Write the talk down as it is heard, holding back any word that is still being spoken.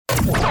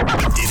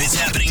If it's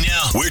happening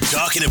now, we're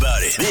talking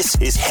about it. This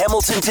is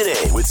Hamilton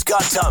Today with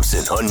Scott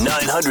Thompson on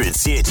 900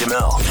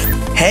 CHML.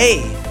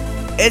 Hey,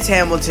 it's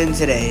Hamilton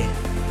Today.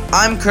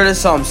 I'm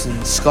Curtis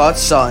Thompson,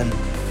 Scott's son.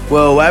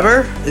 Will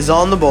Weber is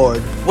on the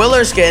board. Will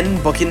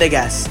Erskine booking the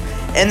guests.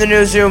 In the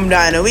newsroom,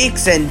 Diana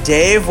Weeks and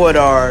Dave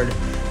Woodard.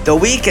 The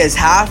week is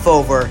half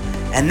over,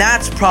 and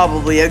that's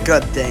probably a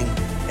good thing.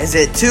 Is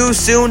it too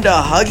soon to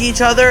hug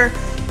each other?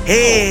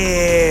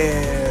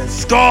 Here's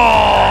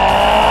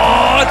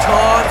Scott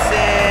Thompson!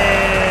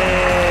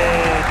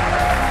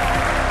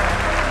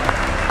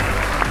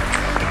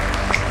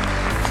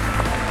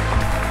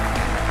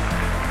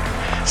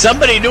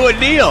 Somebody do a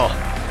deal.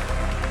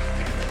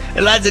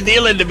 And lots of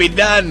dealing to be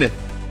done. A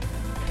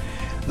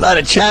lot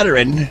of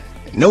chattering.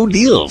 No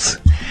deals.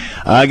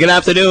 Good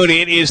afternoon.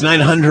 It is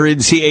 900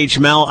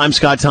 CHML. I'm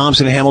Scott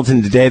Thompson,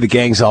 Hamilton Today. The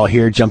gang's all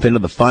here. Jump into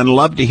the fun.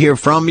 Love to hear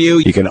from you.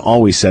 You can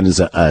always send us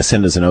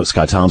a note,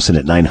 Scott Thompson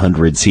at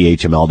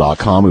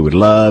 900CHML.com. We would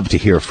love to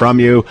hear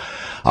from you.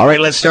 All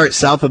right, let's start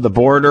south of the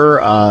border.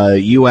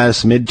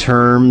 U.S.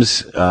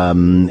 midterms.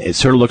 It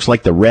sort of looks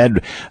like the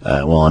red.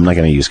 Well, I'm not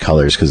going to use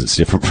colors because it's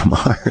different from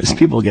ours.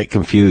 People get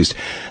confused.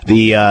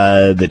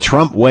 The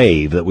Trump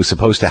wave that was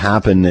supposed to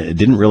happen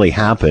didn't really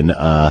happen.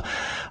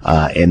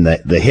 And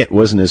the hit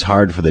wasn't as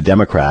hard for the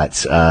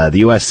Democrats. The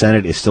U.S.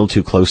 Senate is still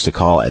too close to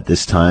call at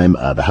this time.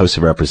 The House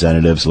of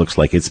Representatives looks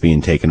like it's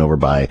being taken over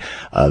by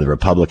the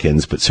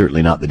Republicans, but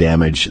certainly not the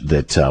damage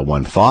that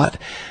one thought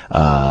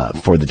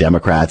for the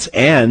Democrats.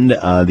 And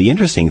the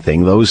interesting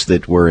thing, those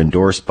that were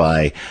endorsed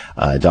by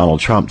Donald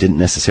Trump didn't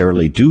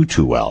necessarily do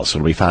too well. So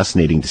it'll be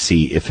fascinating to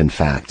see if, in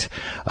fact,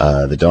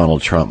 the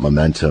Donald Trump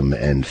momentum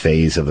and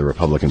phase of the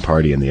Republican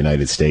Party in the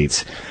United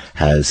States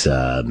has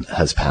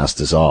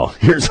passed us all.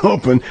 Here's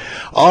hoping.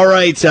 All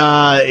right,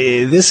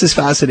 this is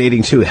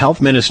fascinating too. Health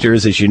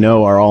ministers, as you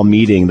know, are all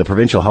meeting. The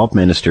provincial health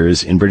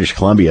ministers in British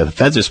Columbia. The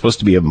feds are supposed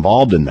to be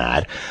involved in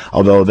that,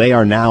 although they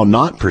are now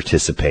not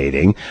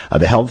participating.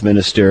 The health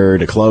minister,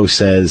 Duclos,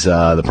 says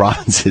the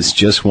provinces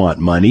just want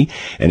money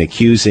and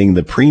accusing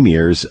the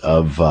premiers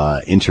of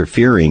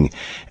interfering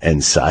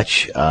and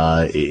such.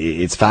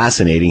 It's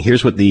fascinating.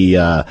 Here's what the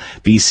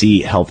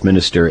BC health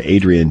minister,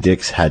 Adrian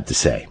Dix, had to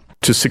say.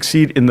 To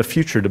succeed in the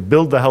future, to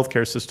build the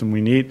healthcare system we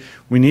need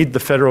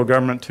the federal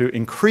government to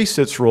increase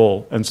its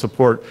role and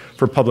support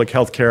for public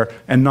healthcare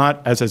and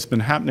not, as has been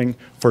happening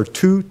for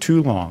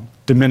too long,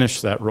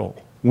 diminish that role.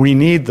 We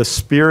need the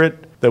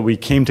spirit that we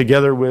came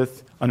together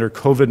with under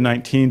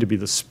COVID-19 to be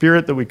the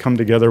spirit that we come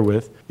together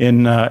with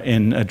in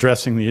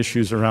addressing the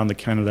issues around the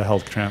Canada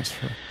Health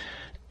Transfer.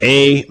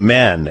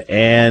 Amen.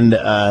 And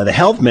the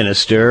health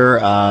minister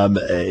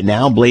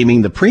now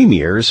blaming the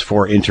premiers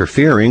for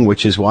interfering,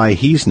 which is why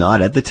he's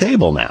not at the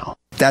table now.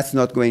 That's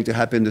not going to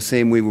happen the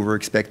same way we were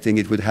expecting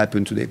it would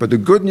happen today. But the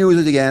good news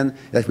is, again,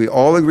 that we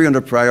all agree on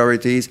the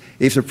priorities.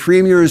 If the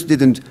premiers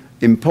didn't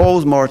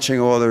impose marching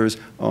orders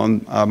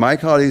on my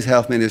colleagues,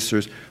 health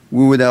ministers,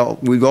 we'd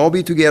all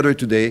be together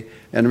today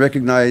and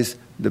recognize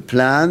the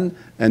plan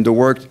and the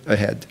work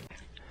ahead.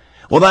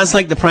 Well, that's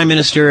like the Prime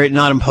Minister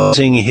not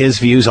imposing his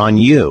views on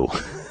you,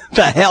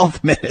 the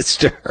health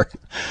minister.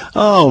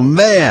 Oh,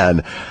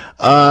 man.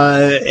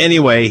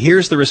 Anyway,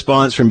 here's the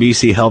response from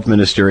BC Health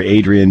Minister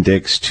Adrian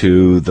Dix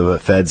to the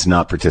feds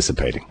not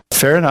participating.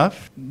 Fair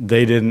enough.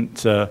 They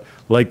didn't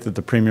like that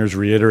the premiers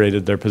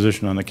reiterated their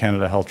position on the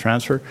Canada Health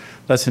Transfer.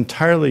 That's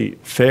entirely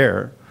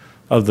fair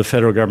of the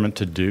federal government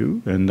to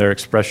do in their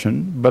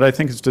expression, but I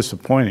think it's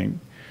disappointing.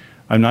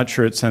 I'm not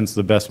sure it sends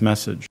the best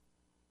message.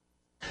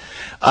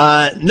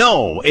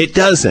 No, it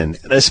doesn't,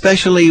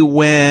 especially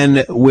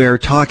when we're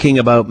talking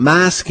about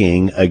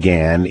masking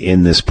again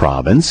in this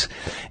province,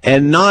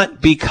 and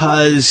not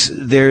because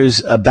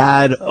there's a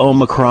bad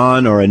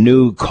Omicron or a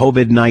new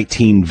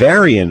COVID-19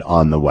 variant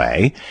on the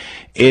way.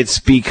 It's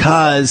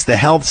because the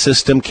health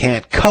system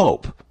can't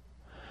cope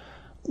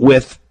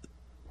with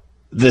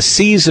the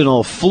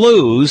seasonal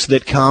flus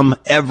that come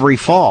every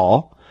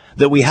fall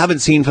that we haven't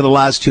seen for the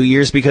last 2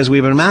 years because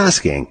we've been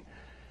masking.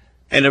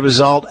 And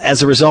as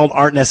a result,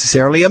 aren't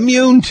necessarily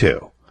immune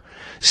to.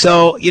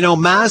 So,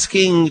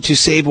 masking to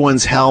save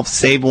one's health,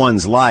 save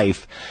one's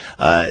life,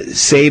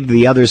 save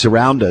the others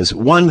around us,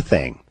 one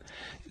thing.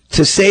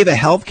 To save a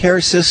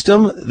healthcare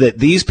system that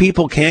these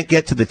people can't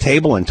get to the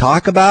table and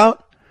talk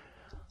about,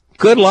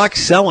 good luck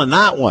selling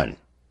that one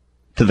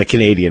to the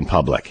Canadian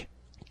public.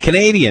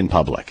 We'll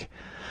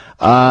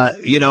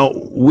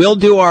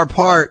do our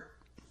part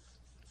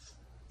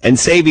and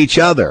save each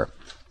other,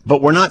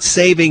 but we're not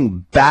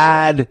saving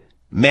bad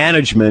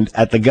management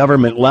at the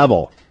government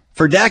level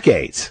for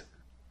decades.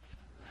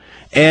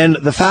 And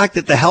the fact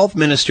that the health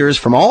ministers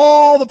from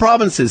all the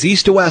provinces,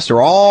 east to west,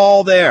 are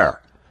all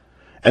there,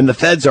 and the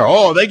feds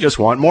are, they just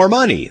want more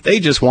money. They're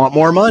just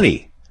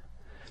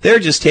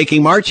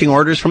taking marching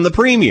orders from the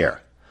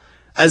premier,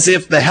 as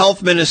if the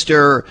health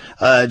minister,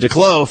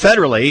 Duclos,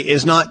 federally,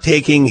 is not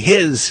taking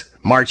his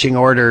marching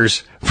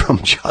orders from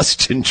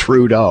Justin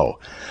Trudeau.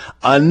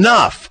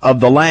 Enough of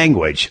the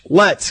language.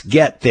 Let's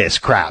get this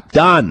crap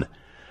done.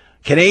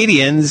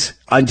 Canadians,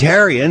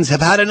 Ontarians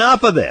have had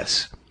enough of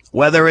this.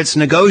 whether it's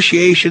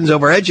negotiations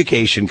over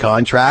education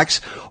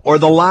contracts or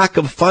the lack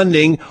of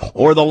funding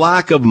or the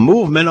lack of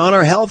movement on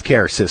our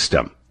healthcare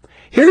system.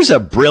 Here's a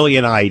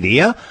brilliant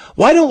idea.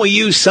 Why don't we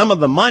use some of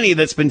the money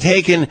that's been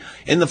taken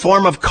in the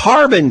form of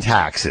carbon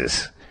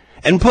taxes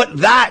and put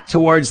that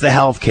towards the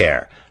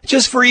healthcare,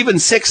 just for even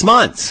 6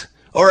 months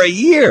or a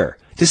year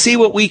to see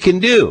what we can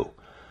do?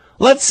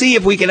 Let's see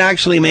if we can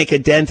actually make a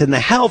dent in the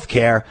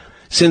healthcare,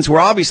 since we're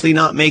obviously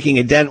not making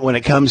a dent when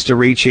it comes to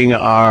reaching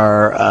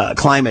our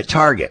climate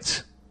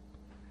targets.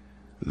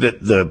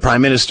 The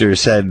Prime Minister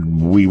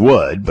said we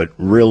would, but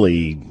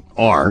really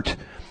aren't.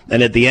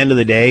 And at the end of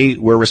the day,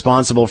 we're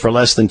responsible for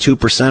less than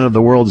 2% of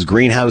the world's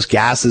greenhouse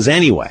gases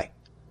anyway.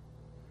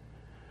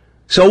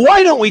 So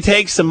why don't we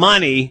take some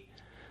money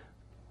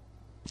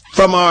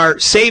from our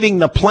Saving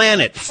the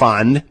Planet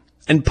Fund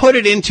and put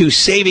it into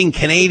Saving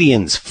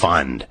Canadians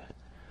Fund?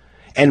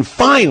 And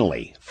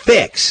finally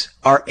fix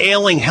our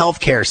ailing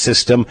healthcare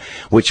system,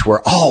 which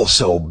we're all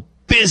so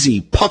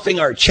busy puffing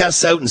our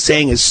chests out and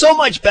saying is so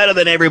much better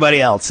than everybody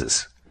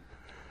else's.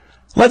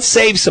 Let's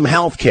save some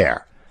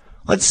healthcare.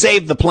 Let's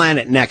save the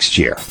planet next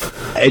year.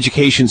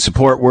 Education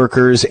support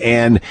workers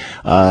and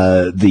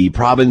the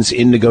province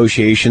in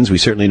negotiations. We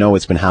certainly know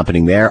what's been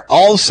happening there.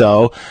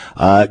 Also,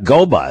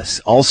 GoBus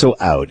also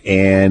out,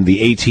 and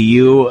the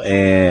ATU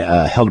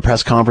held a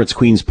press conference,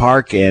 Queen's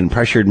Park, and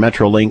pressured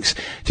Metrolinx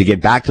to get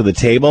back to the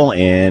table,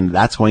 and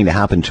that's going to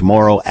happen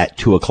tomorrow at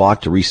 2 o'clock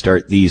to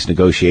restart these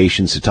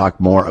negotiations. To talk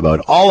more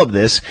about all of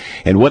this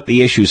and what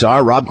the issues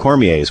are, Rob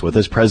Cormier is with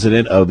us,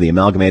 president of the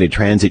Amalgamated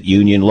Transit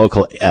Union,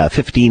 Local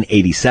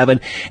 1587.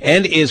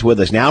 And is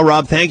with us now.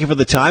 Rob, thank you for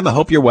the time. I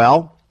hope you're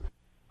well.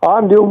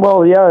 I'm doing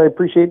well. Yeah, I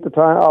appreciate the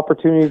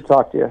opportunity to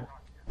talk to you.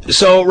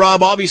 So,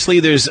 Rob, obviously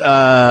there's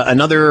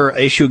another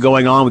issue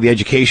going on with the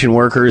education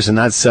workers, and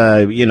that's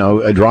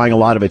drawing a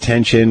lot of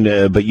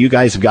attention. But you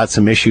guys have got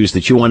some issues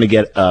that you want to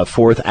get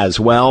forth as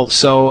well.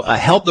 So,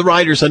 help the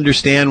riders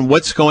understand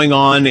what's going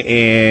on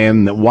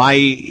and why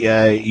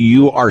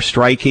you are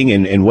striking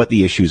and what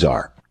the issues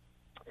are.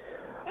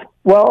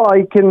 Well,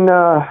 I can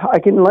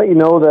let you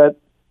know that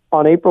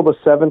on April the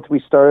 7th,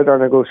 we started our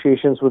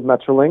negotiations with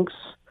Metrolinx.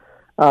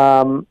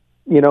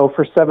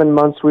 For 7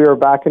 months, we were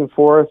back and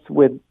forth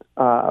with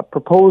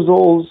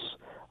proposals,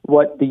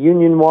 what the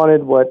union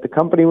wanted, what the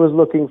company was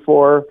looking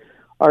for.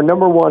 Our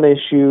number one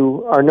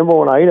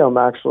item,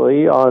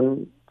 actually,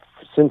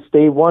 since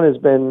day one has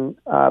been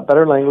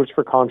better language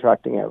for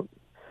contracting out.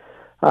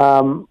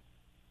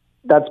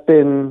 That's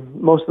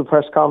been most of the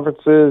press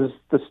conferences.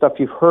 The stuff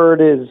you've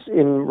heard is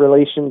in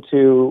relation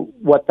to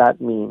what that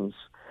means.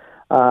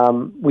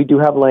 We do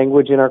have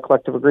language in our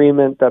collective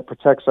agreement that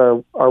protects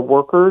our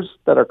workers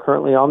that are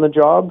currently on the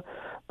job,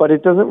 but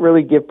it doesn't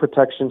really give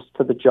protections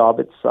to the job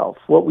itself.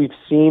 What we've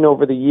seen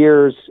over the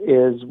years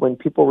is when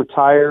people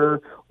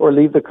retire or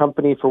leave the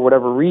company for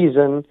whatever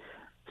reason,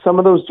 some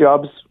of those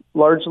jobs,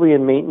 largely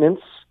in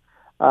maintenance,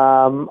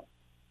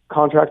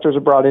 contractors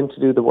are brought in to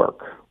do the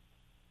work.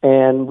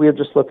 And we're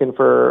just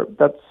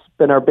that's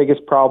been our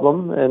biggest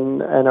problem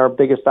and our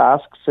biggest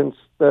ask since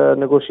the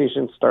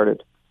negotiations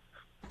started.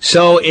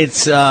 So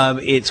it's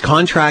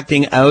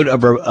contracting out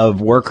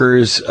of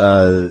workers,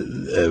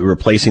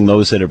 replacing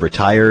those that have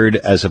retired,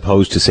 as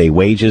opposed to, say,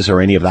 wages or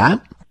any of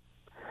that?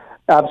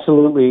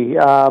 Absolutely.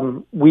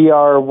 We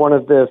are one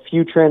of the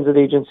few transit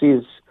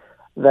agencies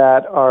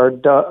that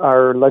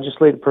are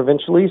legislated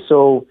provincially,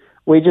 so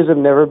wages have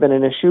never been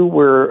an issue.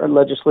 We're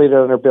legislated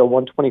under Bill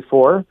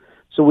 124,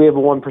 so we have a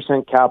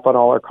 1% cap on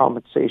all our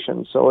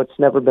compensation, so it's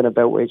never been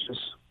about wages.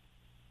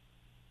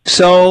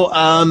 So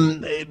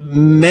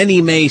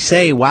many may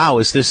say, wow,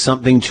 is this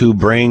something to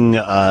bring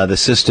the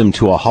system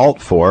to a halt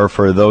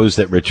for those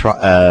that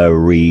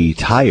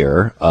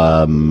retire?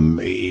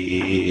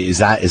 Is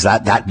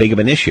that big of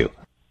an issue?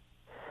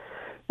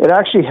 It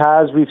actually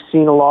has. We've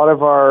seen a lot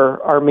of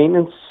our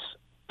maintenance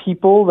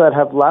people that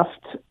have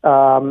left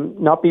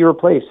not be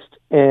replaced.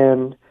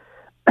 And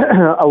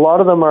a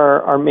lot of them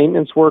are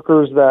maintenance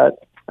workers that,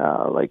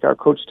 like our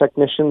coach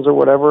technicians or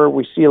whatever,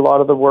 we see a lot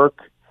of the work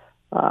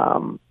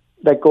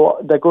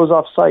that goes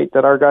off site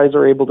that our guys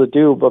are able to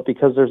do, but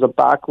because there's a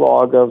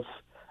backlog of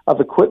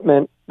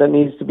equipment that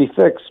needs to be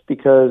fixed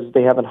because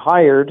they haven't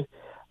hired,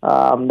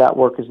 that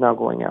work is now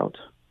going out.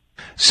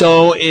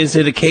 So is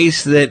it a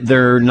case that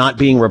they're not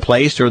being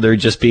replaced, or they're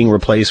just being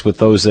replaced with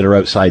those that are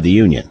outside the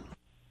union?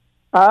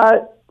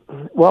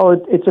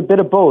 Well, it's a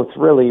bit of both,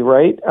 really,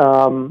 right?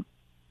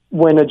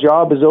 When a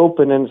job is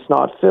open and it's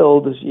not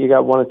filled, you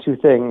got one of two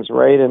things,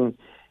 right? And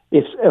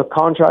if a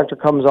contractor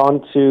comes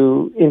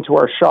into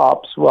our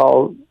shops,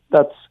 well,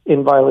 that's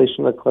in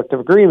violation of the collective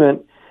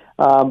agreement.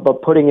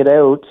 But putting it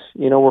out,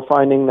 we're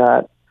finding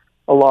that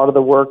a lot of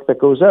the work that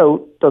goes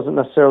out doesn't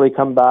necessarily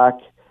come back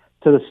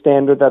to the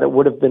standard that it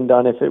would have been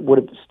done if it would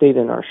have stayed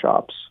in our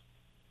shops.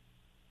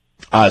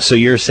 So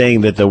you're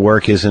saying that the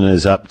work isn't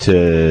as up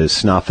to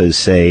snuff as,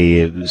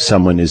 say,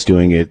 someone is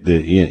doing it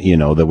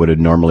that, that would have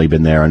normally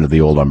been there under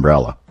the old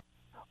umbrella?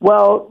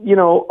 Well,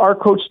 our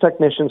coach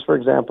technicians, for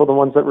example, the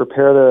ones that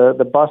repair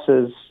the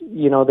buses,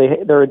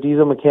 they're a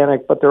diesel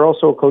mechanic, but they're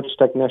also a coach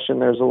technician.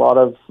 There's a lot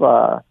of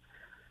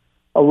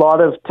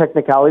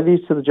technicalities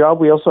to the job.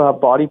 We also have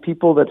body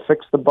people that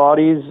fix the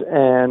bodies,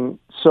 and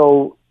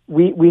so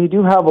we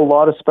do have a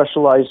lot of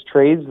specialized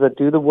trades that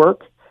do the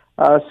work.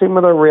 Same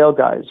with our rail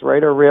guys,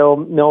 right? Our rail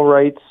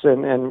millwrights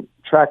and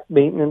track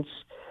maintenance.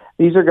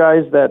 These are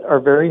guys that are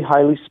very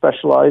highly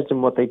specialized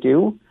in what they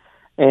do.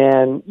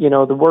 And,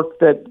 the work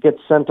that gets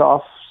sent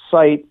off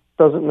site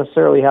doesn't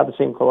necessarily have the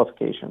same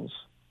qualifications.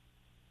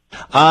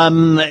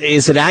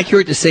 Is it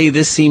accurate to say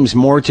this seems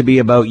more to be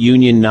about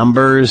union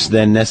numbers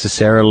than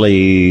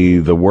necessarily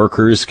the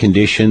workers'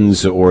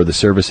 conditions or the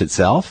service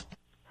itself?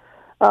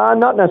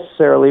 Not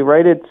necessarily,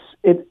 right?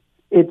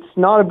 It's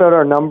not about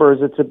our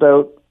numbers. It's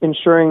about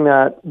ensuring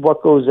that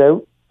what goes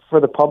out for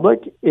the public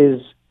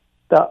is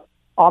the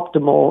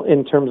optimal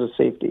in terms of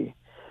safety.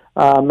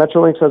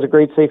 Metrolinx has a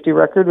great safety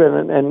record,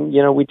 and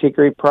we take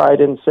great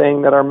pride in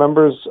saying that our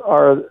members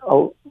are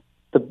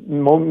the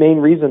main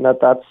reason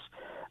that's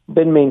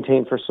been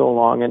maintained for so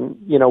long. And,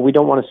 we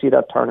don't want to see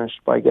that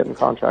tarnished by getting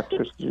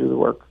contractors to do the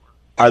work.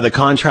 Are the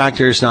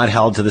contractors not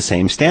held to the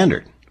same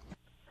standard?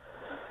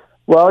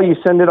 Well, you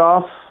send it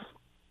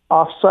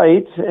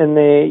off-site, and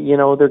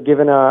they're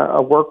given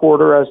a work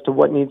order as to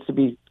what needs to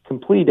be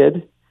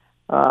completed.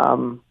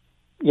 I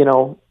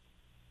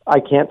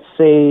can't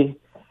say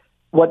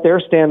what their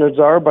standards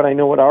are, but I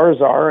know what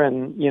ours are.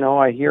 And,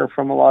 I hear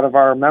from a lot of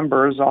our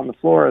members on the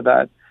floor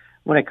that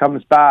when it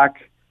comes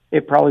back,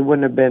 it probably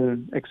wouldn't have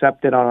been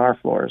accepted on our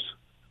floors.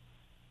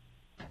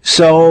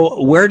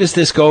 So where does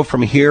this go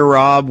from here,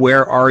 Rob?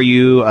 Where are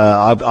you?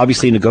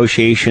 Obviously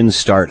negotiations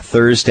start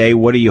Thursday.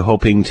 What are you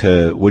hoping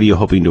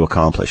to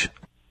accomplish?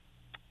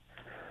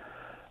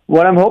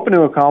 What I'm hoping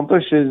to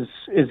accomplish is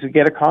to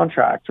get a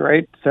contract,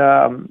 right?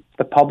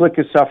 The public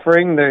is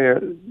suffering.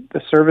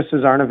 The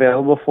services aren't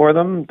available for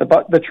them.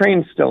 The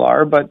trains still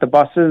are, but the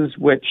buses,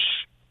 which,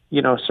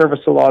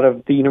 service a lot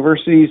of the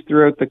universities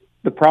throughout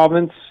the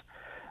province,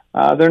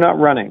 they're not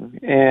running.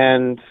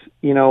 And,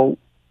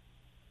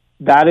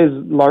 that is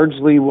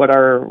largely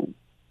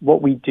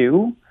what we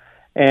do.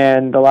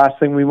 And the last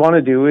thing we want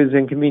to do is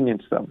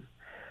inconvenience them.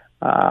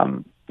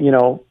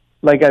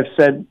 Like I've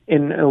said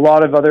in a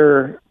lot of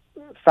other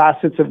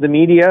facets of the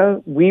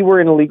media, we were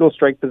in a legal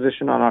strike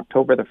position on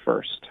October the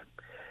 1st.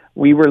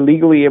 We were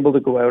legally able to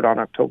go out on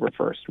October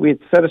 1st. We had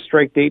set a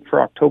strike date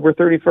for October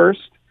 31st,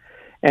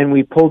 and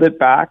we pulled it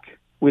back.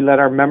 We let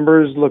our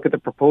members look at the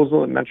proposal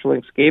that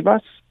Metrolinx gave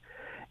us,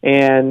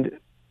 and,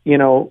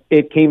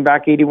 it came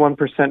back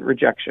 81%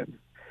 rejection.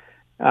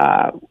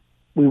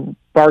 We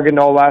bargained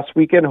all last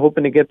weekend,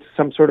 hoping to get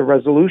some sort of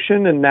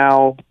resolution, and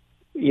now,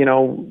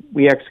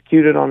 we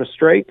executed on a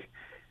strike.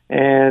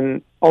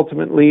 And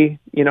ultimately,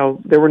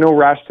 there were no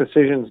rash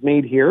decisions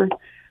made here.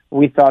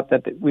 We thought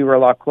that we were a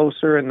lot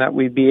closer and that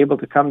we'd be able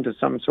to come to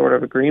some sort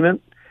of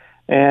agreement.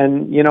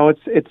 And,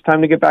 it's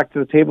time to get back to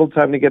the table,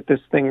 time to get this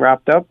thing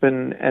wrapped up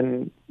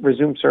and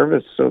resume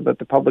service so that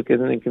the public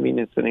isn't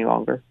inconvenienced any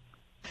longer.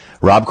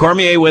 Rob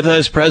Cormier with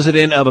us,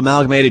 president of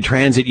Amalgamated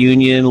Transit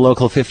Union,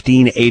 Local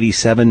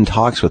 1587.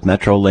 Talks with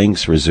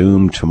Metrolinx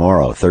resume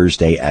tomorrow,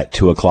 Thursday at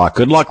 2:00.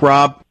 Good luck,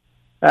 Rob.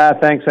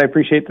 Thanks. I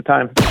appreciate the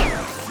time.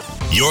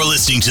 You're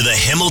listening to the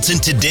Hamilton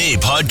Today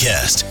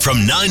podcast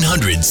from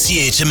 900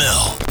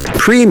 CHML.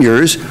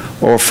 Premiers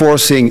are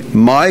forcing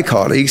my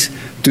colleagues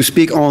to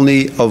speak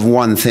only of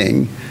one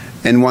thing,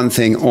 and one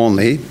thing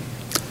only: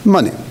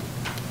 money.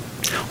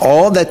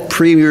 All that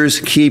premiers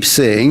keep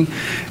saying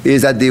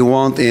is that they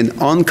want an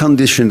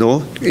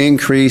unconditional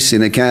increase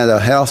in the Canada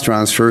Health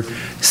Transfer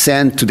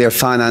sent to their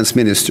finance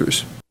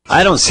ministers.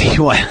 I don't see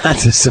why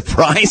that's a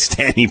surprise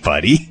to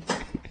anybody.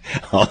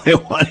 All they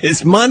want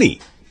is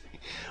money.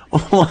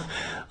 Oh,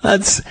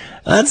 that's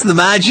the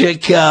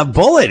magic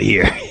bullet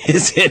here,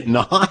 is it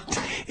not?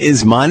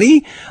 Is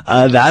money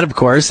that, of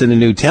course, in a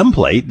new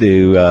template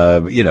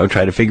to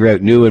try to figure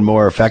out new and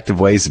more effective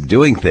ways of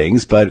doing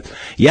things. But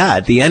yeah,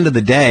 at the end of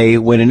the day,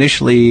 when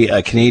initially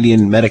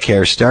Canadian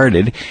Medicare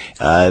started,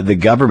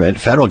 the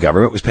federal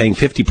government was paying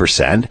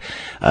 50%,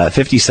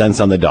 50 cents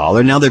on the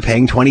dollar. Now they're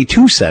paying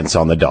 22 cents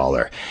on the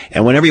dollar.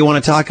 And whenever you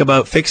want to talk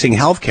about fixing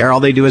healthcare, all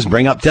they do is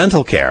bring up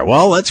dental care.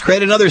 Well, let's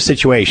create another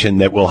situation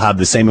that we'll have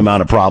the same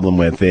amount of problem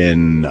with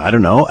in,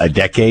 a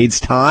decade's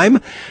time.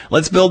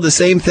 Let's build the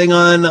same thing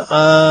on,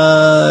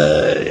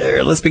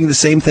 let's bring the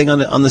same thing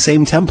on the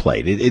same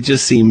template. It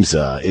just seems,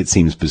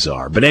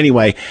 bizarre. But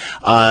anyway,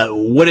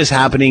 what is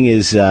happening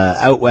is,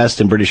 out west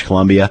in British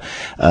Columbia,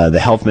 the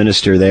health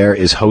minister there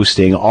is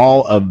hosting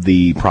all of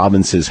the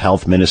province's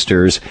health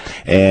ministers,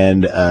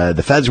 and,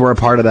 the feds were a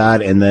part of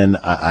that. And then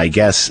I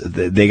guess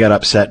they got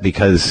upset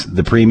because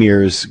the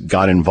premiers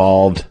got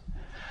involved.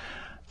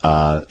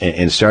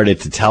 and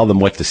started to tell them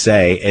what to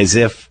say, as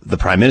if the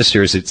prime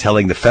minister is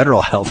telling the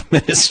federal health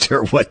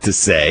minister what to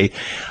say.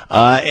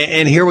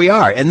 And here we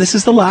are. And this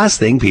is the last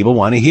thing people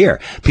want to hear.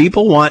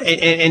 People want,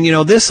 and you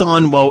know, this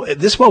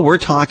what we're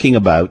talking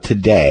about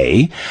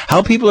today,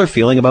 how people are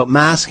feeling about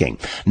masking.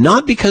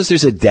 Not because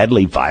there's a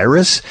deadly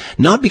virus,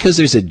 not because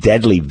there's a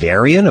deadly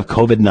variant of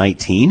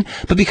COVID-19,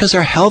 but because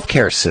our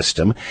healthcare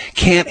system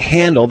can't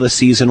handle the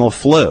seasonal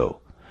flu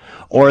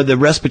or the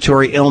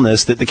respiratory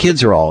illness that the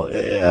kids are all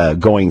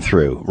going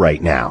through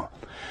right now.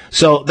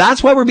 So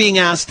that's why we're being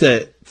asked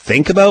to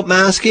think about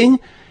masking.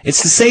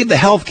 It's to save the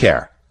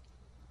healthcare,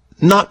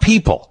 not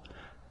people.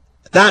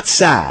 That's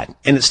sad.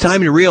 And it's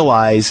time to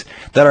realize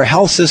that our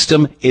health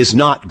system is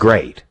not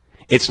great.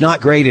 It's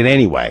not great in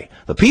any way.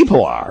 The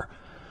people are,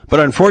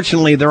 but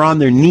unfortunately they're on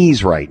their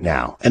knees right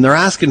now and they're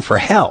asking for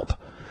help.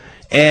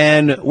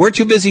 And we're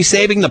too busy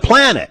saving the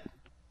planet.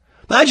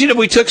 Imagine if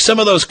we took some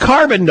of those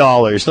carbon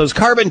dollars, those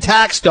carbon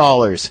tax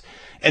dollars,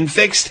 and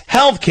fixed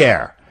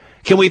healthcare.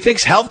 Can we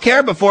fix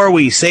healthcare before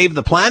we save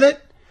the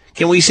planet?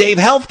 Can we save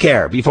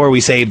healthcare before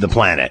we save the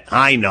planet?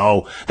 I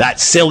know,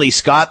 that's silly,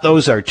 Scott.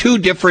 Those are two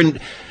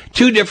different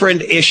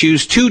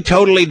issues, two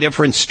totally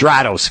different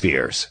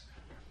stratospheres.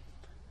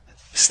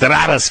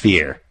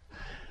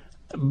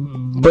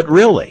 But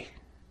really,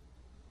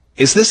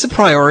 is this a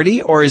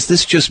priority, or is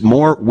this just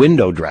more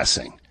window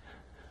dressing?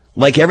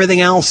 Like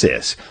everything else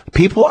is.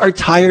 People are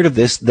tired of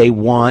this. They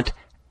want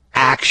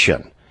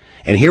action.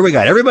 And here we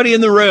got everybody in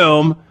the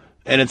room,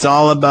 and it's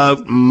all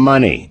about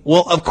money.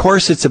 Well, of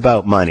course it's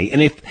about money. And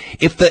if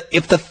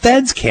the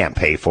feds can't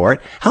pay for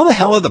it, how the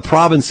hell are the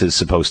provinces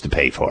supposed to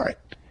pay for it?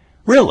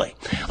 Really?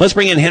 Let's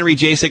bring in Henry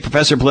Jasek,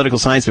 Professor of Political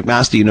Science,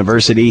 McMaster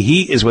University.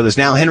 He is with us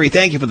now. Henry,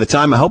 thank you for the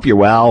time. I hope you're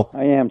well.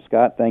 I am,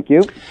 Scott. Thank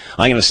you.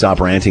 I'm going to stop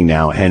ranting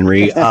now,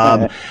 Henry.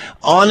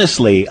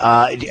 Honestly,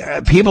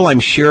 people, I'm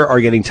sure, are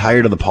getting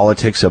tired of the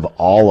politics of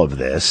all of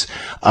this.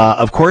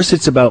 Of course,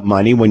 it's about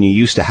money when you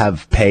used to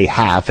have pay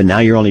half, and now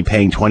you're only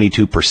paying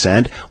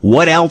 22%.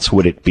 What else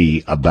would it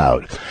be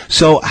about?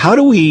 So how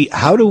do we,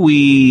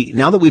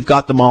 now that we've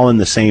got them all in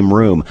the same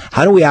room,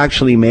 how do we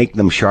actually make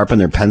them sharpen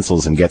their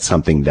pencils and get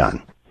something done?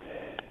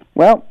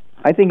 Well,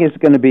 I think it's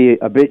going to be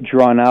a bit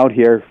drawn out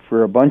here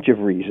for a bunch of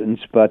reasons,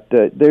 but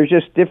there's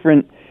just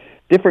different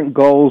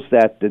goals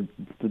that the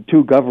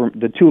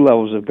two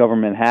levels of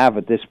government have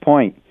at this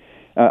point.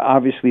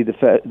 Obviously,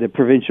 the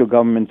provincial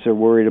governments are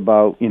worried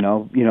about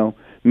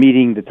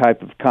meeting the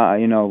type of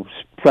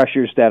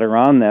pressures that are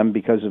on them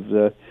because of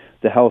the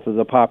health of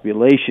the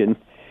population.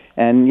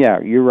 And yeah,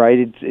 you're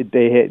right.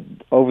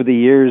 Over the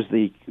years,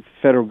 the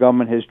federal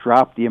government has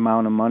dropped the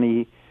amount of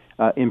money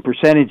in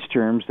percentage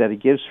terms that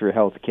it gives for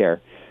health care.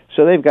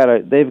 So they've got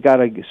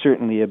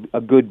certainly a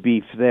good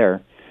beef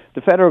there. The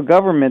federal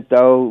government,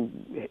 though,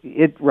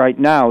 it right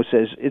now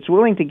says it's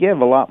willing to give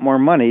a lot more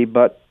money,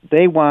 but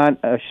they want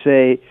a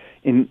say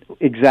in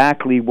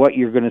exactly what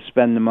you're going to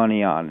spend the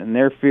money on. And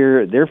they're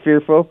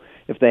fearful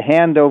if they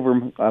hand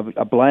over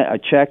a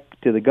check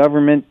to the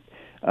government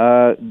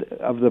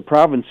of the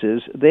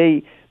provinces,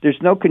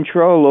 there's no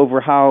control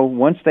over how,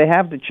 once they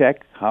have the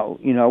check,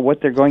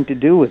 what they're going to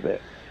do with it.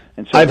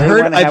 And so they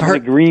want to have an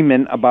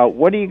agreement about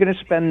what are you going to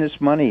spend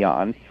this money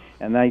on,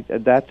 and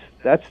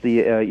that's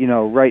the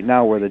right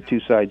now where the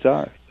two sides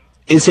are.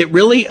 Is it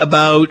really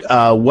about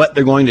what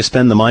they're going to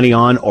spend the money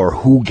on, or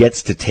who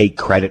gets to take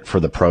credit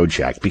for the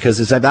project? Because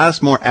as I've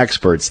asked more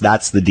experts,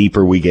 that's the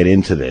deeper we get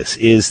into this,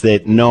 is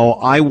that, no,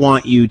 I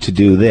want you to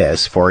do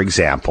this, for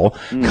example,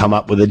 come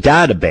up with a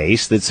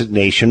database that's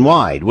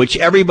nationwide, which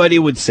everybody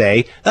would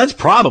say, that's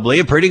probably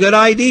a pretty good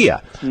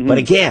idea. Mm-hmm. But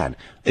again,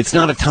 it's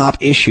not a top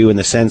issue in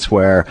the sense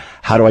where,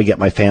 how do I get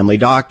my family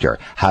doctor?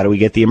 How do we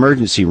get the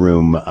emergency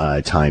room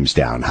times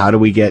down? How do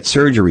we get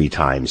surgery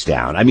times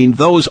down? I mean,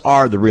 those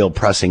are the real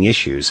pressing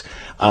issues,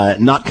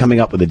 not coming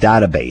up with a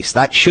database.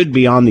 That should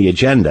be on the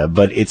agenda,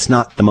 but it's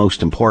not the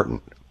most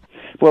important.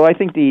 Well, I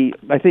think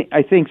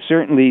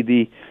certainly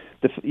the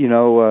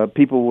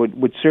people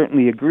would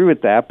certainly agree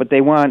with that, but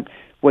they want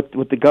what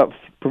the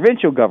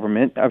provincial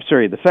government,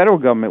 the federal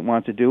government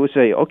wants to do is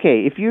say,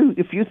 okay, if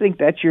you think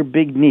that's your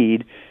big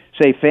need,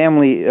 say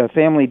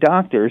family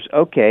doctors,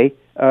 okay,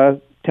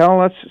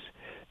 tell us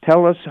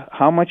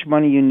how much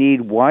money you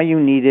need, why you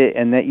need it,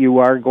 and that you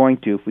are going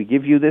to. If we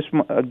give you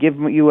give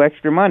you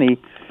extra money,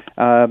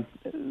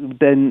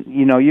 then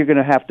you're going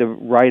to have to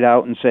write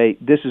out and say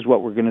this is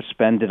what we're going to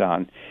spend it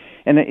on.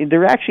 And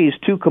there actually is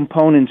two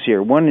components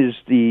here. One is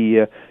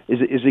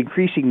is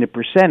increasing the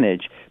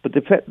percentage, but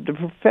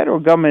the federal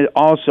government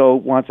also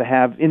wants to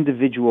have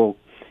individual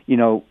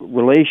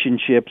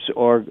relationships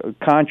or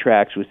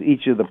contracts with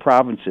each of the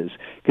provinces,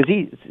 because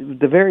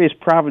the various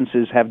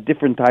provinces have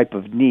different type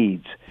of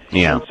needs.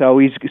 Yeah. And so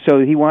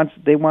they want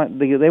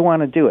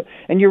to do it.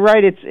 And you're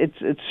right.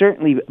 It's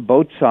certainly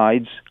both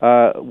sides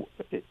want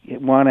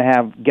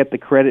to get the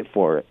credit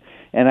for it.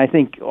 And I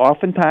think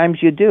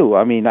oftentimes you do.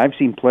 I mean, I've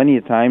seen plenty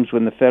of times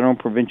when the federal and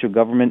provincial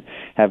government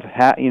have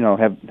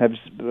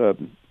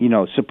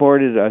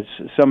supported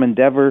some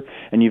endeavor,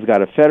 and you've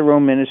got a federal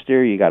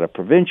minister, you got a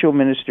provincial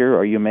minister,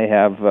 or you may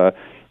have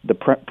the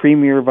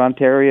Premier of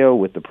Ontario,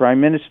 with the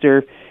Prime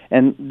Minister,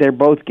 and they're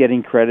both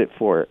getting credit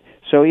for it.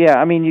 So yeah,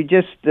 I mean,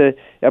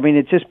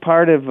 it's just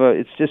part of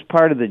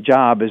the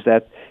job. Is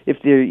that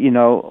if they're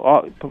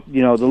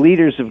the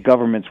leaders of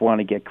governments want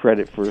to get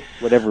credit for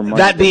whatever money.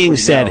 That being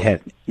said,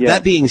 Henry.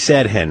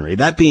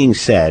 That being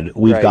said,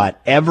 we've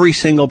got every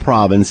single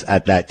province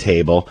at that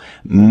table,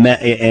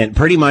 and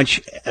pretty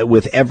much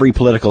with every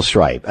political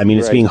stripe. I mean,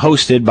 it's being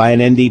hosted by an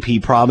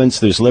NDP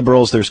province. There's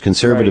Liberals, there's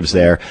Conservatives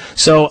there.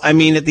 So, I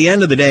mean, at the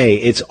end of the day,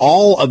 it's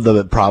all of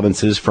the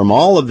provinces from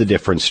all of the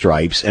different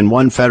stripes and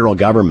one federal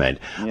government.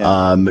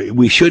 Yeah.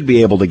 We should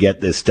be able to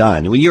get this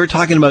done. When you were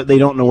talking about they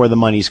don't know where the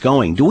money's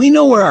going, do we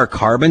know where our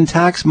carbon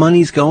tax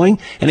money's going?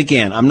 And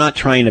again, I'm not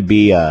trying to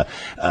be a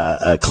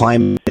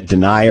climate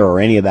denier or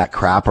any of that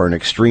crap, or an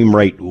extreme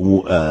right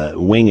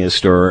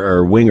wingist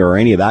or winger or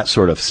any of that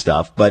sort of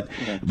stuff. But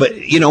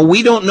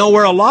we don't know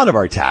where a lot of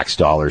our tax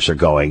dollars are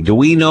going. Do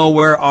we know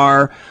where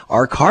our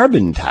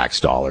carbon tax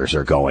dollars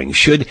are going?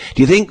 Do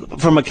you think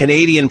from a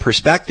Canadian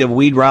perspective,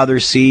 we'd rather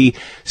see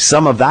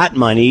some of that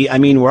money? I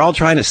mean, we're all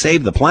trying to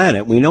save the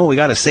planet. We know we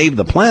got to save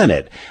the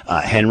planet,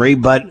 Henry,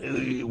 but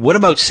what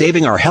about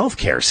saving our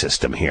healthcare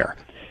system here?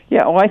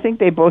 Yeah, well, I think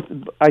they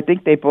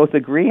both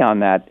agree on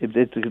that.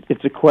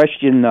 It's a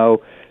question,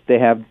 though. They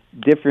have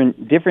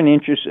different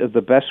interests of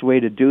the best way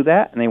to do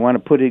that, and they want to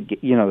put it.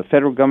 The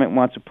federal government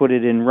wants to put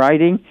it in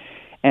writing,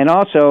 and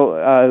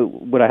also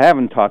what I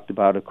haven't talked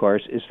about, of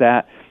course, is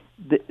that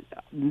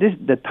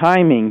the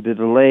timing, the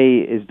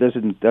delay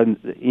doesn't,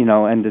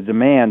 and the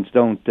demands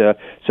don't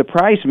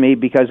surprise me,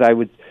 because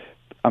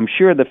I'm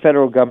sure the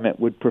federal government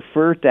would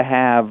prefer to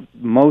have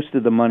most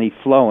of the money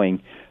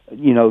flowing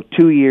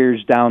 2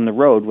 years down the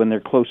road when they're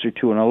closer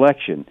to an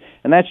election.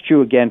 And that's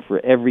true, again, for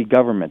every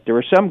government. There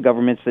are some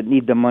governments that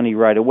need the money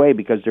right away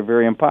because they're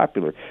very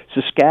unpopular.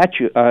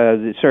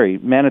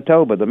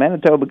 Manitoba. The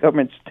Manitoba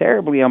government's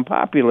terribly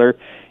unpopular,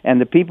 and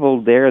the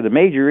people there, the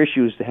major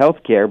issue is the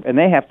health care, and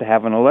they have to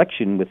have an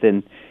election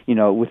within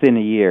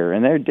a year.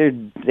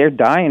 And they're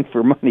dying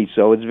for money,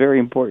 so it's very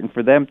important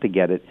for them to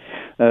get it.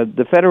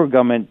 The federal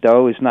government,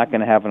 though, is not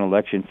going to have an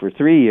election for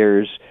 3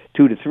 years,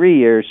 2 to 3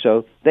 years,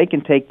 so they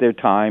can take their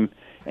time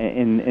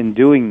in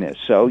doing this.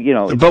 So,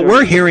 But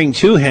we're hearing,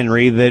 too,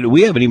 Henry, that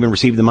we haven't even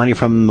received the money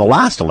from the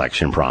last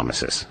election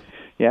promises.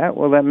 Yeah,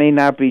 well, that may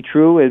not be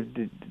true.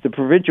 The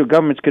provincial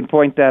governments can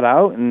point that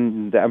out,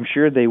 and I'm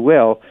sure they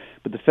will.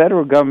 But the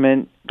federal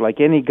government,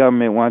 like any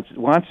government,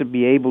 wants to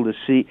be able to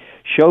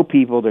show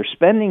people they're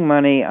spending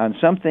money on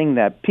something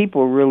that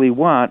people really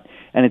want,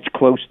 and it's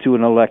close to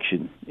an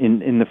election,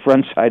 in the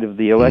front side of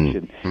the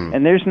election. Mm-hmm.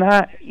 And there's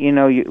not,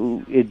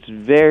 it's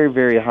very,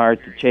 very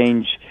hard to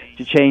change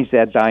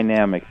that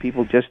dynamic.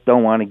 People just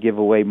don't want to give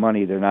away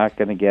money they're not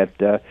going to get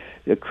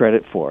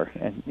credit for.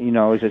 And,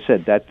 as I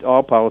said, that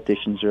all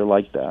politicians are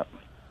like that.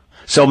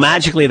 So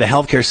magically the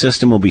healthcare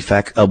system will be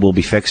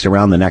fixed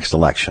around the next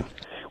election.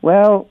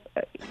 Well,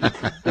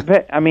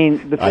 I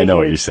mean, the thing I know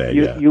what is, you're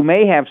saying. You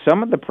may have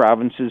some of the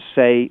provinces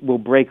will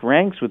break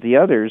ranks with the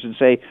others and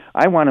say,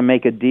 I want to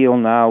make a deal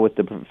now with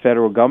the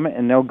federal government,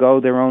 and they'll go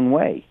their own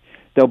way.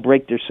 They'll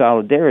break their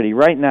solidarity.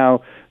 Right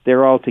now,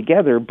 they're all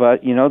together,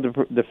 but,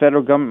 the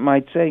federal government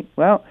might say,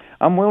 well,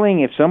 I'm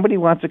willing, if somebody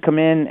wants to come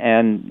in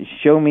and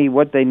show me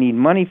what they need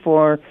money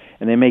for,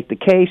 and they make the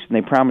case, and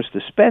they promise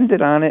to spend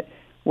it on it,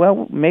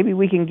 well, maybe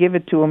we can give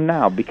it to them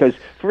now, because,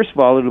 first of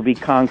all, it'll be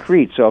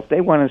concrete. So if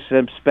they want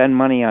to spend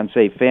money on,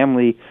 say,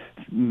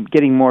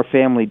 getting more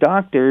family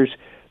doctors,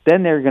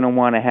 then they're going to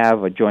want to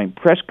have a joint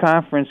press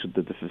conference with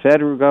the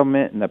federal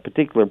government and the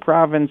particular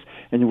province,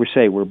 and we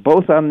say we're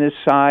both on this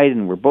side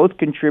and we're both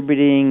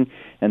contributing,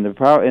 and the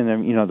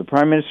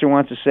Prime Minister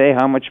wants to say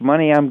how much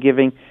money I'm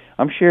giving.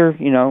 I'm sure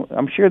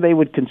they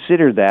would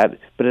consider that,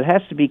 but it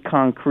has to be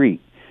concrete.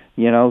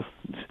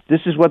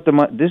 This is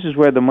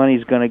where the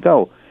money's going to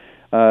go.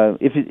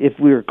 If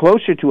we were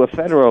closer to a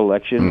federal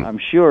election, I'm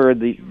sure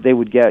they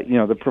would get,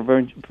 the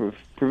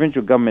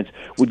provincial governments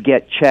would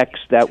get checks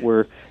that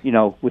were,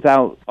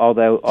 without all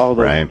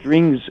the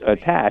strings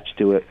attached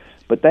to it.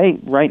 But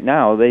right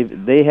now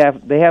they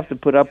have to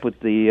put up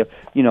with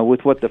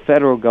with what the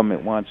federal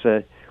government wants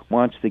to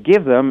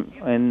give them,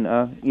 and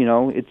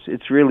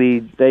it's really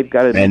they've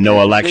got to. And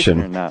no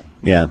election or not.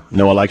 Yeah,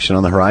 no election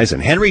on the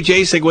horizon. Henry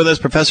Jasek with us,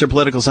 Professor of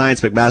Political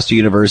Science, McMaster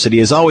University.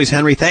 As always,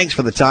 Henry, thanks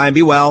for the time.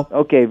 Be well.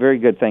 Okay, very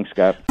good. Thanks,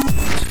 Scott.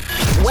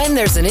 When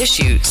there's an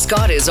issue,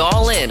 Scott is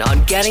all in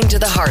on getting to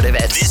the heart of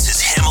it. This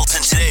is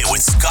Hamilton Today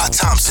with Scott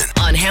Thompson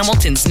on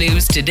Hamilton's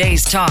News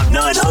Today's Talk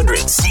 900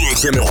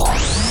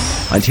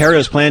 CHML.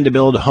 Ontario's plan to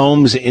build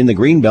homes in the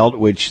Greenbelt,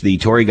 which the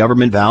Tory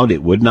government vowed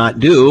it would not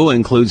do,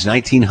 includes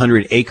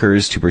 1,900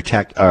 acres to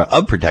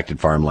of protected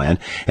farmland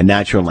and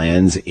natural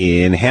lands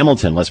in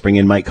Hamilton. Let's bring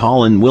in Mike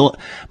Collins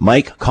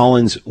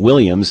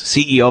Williams,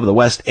 CEO of the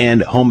West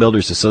End Home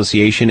Builders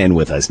Association, and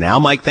with us now.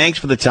 Mike, thanks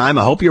for the time.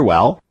 I hope you're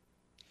well.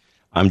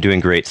 I'm doing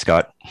great,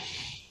 Scott.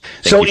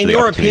 So, in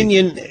your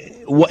opinion,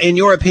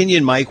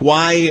 Mike,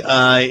 why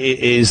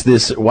is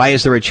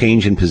there a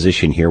change in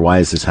position here? Why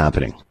is this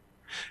happening?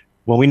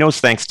 Well, we know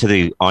thanks to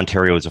the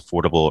Ontario's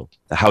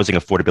the Housing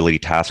Affordability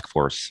Task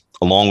Force,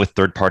 along with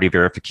third-party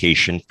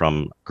verification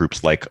from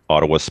groups like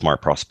Ottawa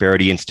Smart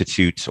Prosperity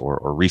Institute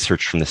or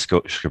research from the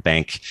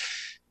Scotiabank,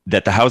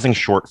 that the housing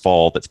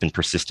shortfall that's been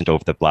persistent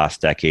over the last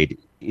decade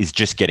is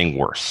just getting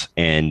worse.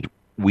 And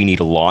we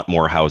need a lot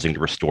more housing to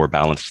restore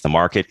balance to the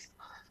market.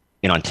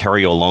 In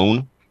Ontario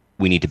alone,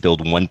 we need to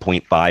build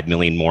 1.5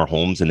 million more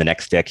homes in the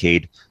next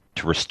decade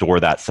to restore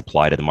that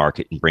supply to the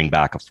market and bring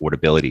back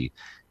affordability.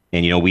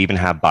 And, we even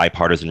have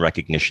bipartisan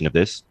recognition of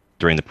this.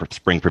 During the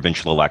spring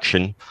provincial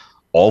election,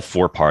 all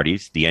four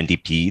parties, the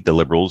NDP, the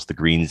Liberals, the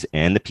Greens,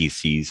 and the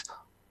PCs,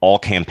 all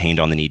campaigned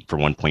on the need for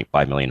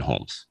 1.5 million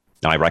homes.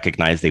 Now, I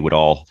recognize they would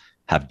all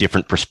have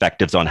different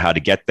perspectives on how to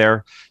get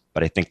there,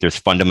 but I think there's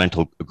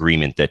fundamental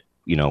agreement that,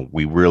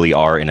 we really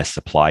are in a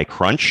supply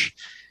crunch,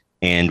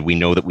 and we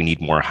know that we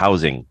need more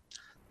housing.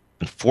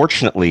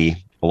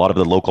 Unfortunately, a lot of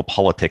the local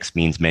politics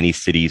means many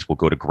cities will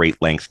go to great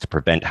lengths to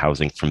prevent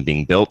housing from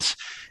being built.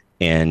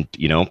 And,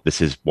 this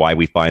is why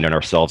we find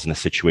ourselves in a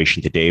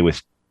situation today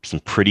with some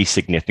pretty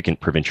significant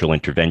provincial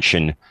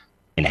intervention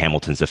in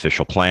Hamilton's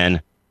official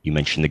plan. You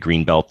mentioned the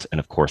Greenbelt and,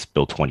 of course,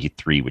 Bill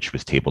 23, which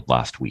was tabled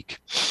last week.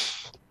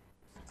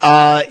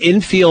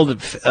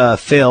 Infield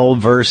fill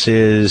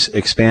versus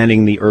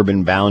expanding the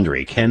urban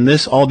boundary. Can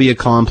this all be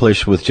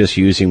accomplished with just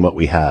using what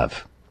we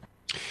have?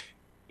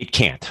 It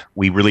can't.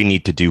 We really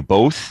need to do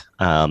both.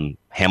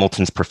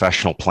 Hamilton's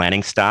professional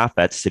planning staff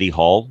at City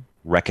Hall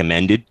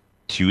recommended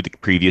to the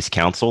previous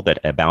council that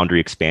a boundary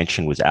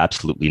expansion was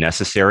absolutely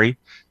necessary.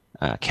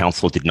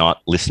 Council did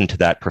not listen to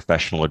that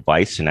professional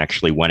advice and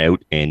actually went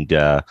out and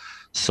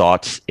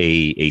sought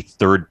a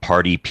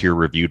third-party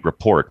peer-reviewed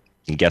report.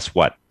 And guess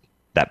what?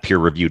 That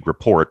peer-reviewed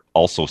report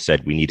also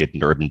said we needed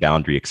an urban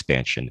boundary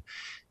expansion.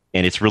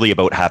 And it's really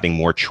about having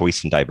more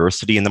choice and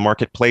diversity in the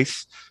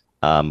marketplace.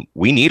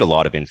 We need a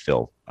lot of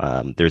infill.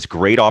 There's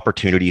great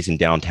opportunities in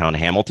downtown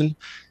Hamilton.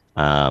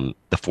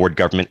 The Ford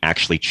government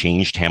actually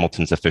changed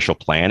Hamilton's official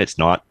plan. It's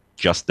not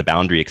just the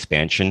boundary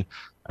expansion.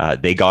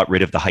 They got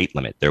rid of the height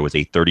limit. There was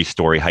a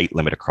 30-story height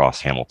limit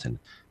across Hamilton.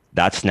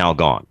 That's now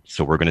gone.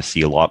 So we're going to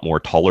see a lot more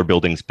taller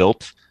buildings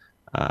built.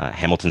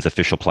 Hamilton's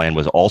official plan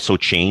was also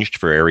changed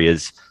for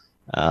areas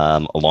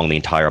along the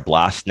entire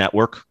blast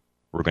network.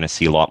 We're going to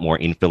see a lot more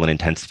infill and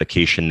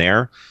intensification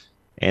there.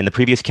 And the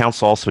previous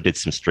council also did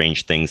some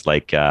strange things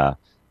like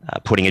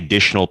putting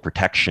additional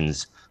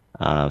protections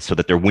so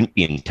that there wouldn't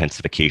be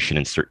intensification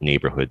in certain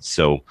neighborhoods.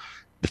 So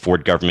the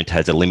Ford government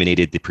has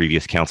eliminated the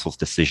previous council's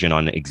decision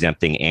on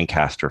exempting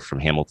Ancaster from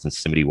Hamilton's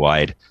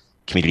city-wide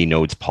community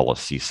nodes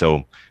policy.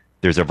 So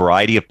there's a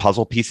variety of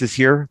puzzle pieces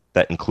here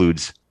that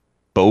includes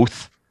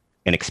both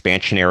an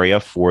expansion area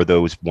for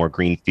those more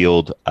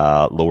greenfield,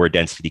 lower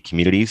density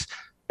communities,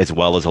 as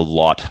well as a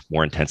lot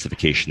more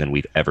intensification than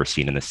we've ever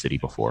seen in the city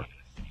before.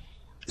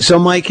 So,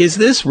 Mike, is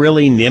this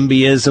really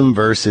NIMBYism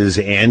versus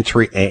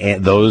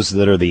those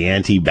that are the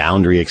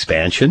anti-boundary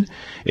expansion?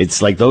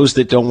 It's like those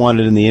that don't want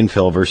it in the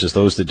infill versus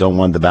those that don't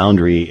want the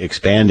boundary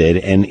expanded.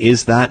 And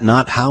is that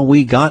not how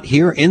we got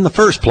here in the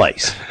first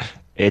place?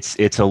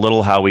 It's a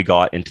little how we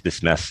got into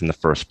this mess in the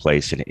first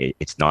place. And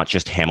it's not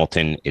just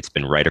Hamilton. It's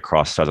been right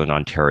across Southern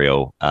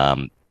Ontario.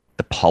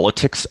 The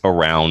politics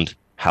around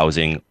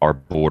housing are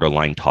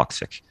borderline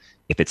toxic.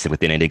 If it's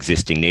within an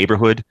existing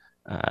neighborhood,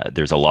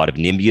 there's a lot of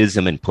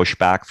NIMBYism and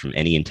pushback from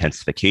any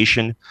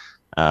intensification.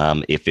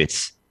 If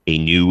it's a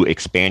new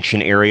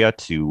expansion area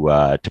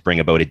to bring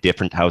about a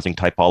different housing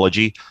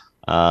typology,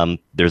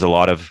 there's a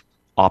lot of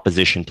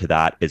opposition to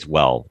that as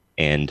well.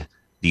 And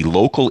the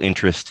local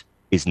interest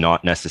is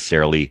not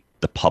necessarily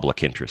the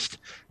public interest,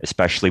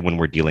 especially when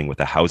we're dealing with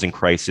a housing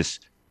crisis,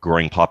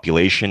 growing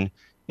population,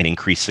 and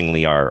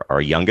increasingly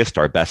our youngest,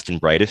 our best and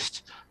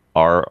brightest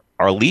are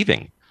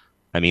leaving.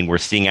 I mean, we're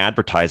seeing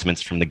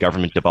advertisements from the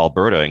government of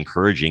Alberta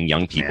encouraging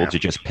young people to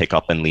just pick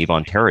up and leave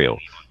Ontario.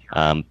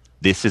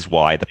 This is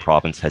why the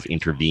province has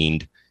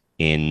intervened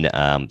in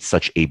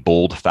such a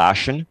bold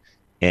fashion.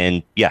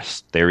 And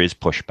yes, there is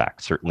pushback.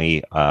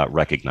 Certainly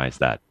recognize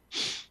that.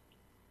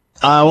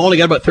 We've only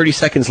got about 30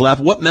 seconds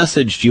left. What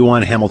message do you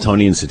want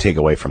Hamiltonians to take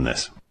away from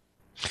this?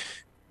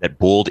 That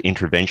bold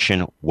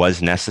intervention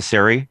was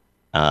necessary.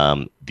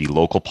 The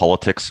local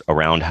politics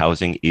around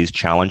housing is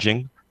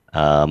challenging.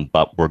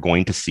 But we're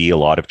going to see a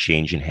lot of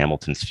change in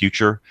Hamilton's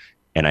future.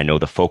 And I know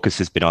the focus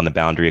has been on the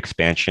boundary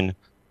expansion,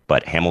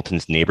 but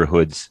Hamilton's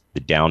neighborhoods, the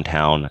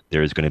downtown,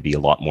 there is going to be a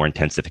lot more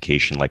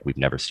intensification like we've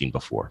never seen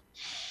before.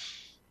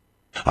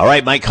 All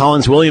right, Mike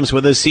Collins-Williams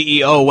with us,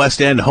 CEO,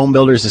 West End Home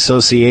Builders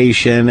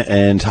Association,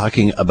 and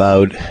talking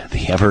about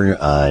the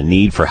ever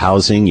need for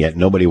housing, yet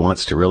nobody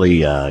wants to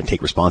really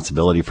take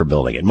responsibility for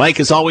building it. Mike,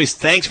 as always,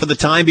 thanks for the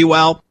time. Be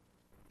well.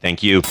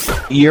 Thank you.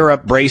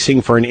 Europe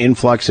bracing for an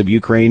influx of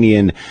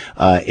Ukrainian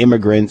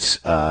immigrants,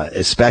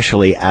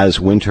 especially as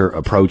winter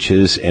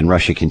approaches and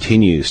Russia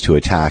continues to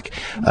attack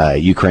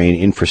Ukraine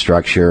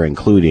infrastructure,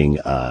 including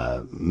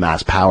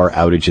mass power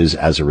outages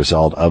as a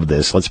result of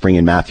this. Let's bring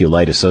in Matthew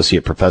Light,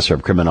 Associate Professor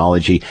of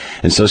Criminology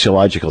and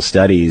Sociological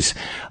Studies,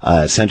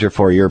 Center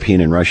for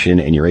European and Russian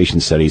and Eurasian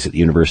Studies at the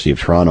University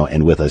of Toronto,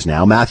 and with us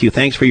now. Matthew,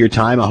 thanks for your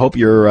time. I hope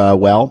you're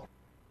well.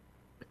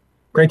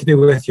 Great to be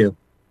with you.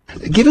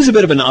 Give us a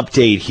bit of an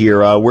update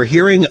here. We're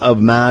hearing of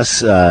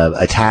mass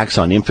attacks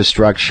on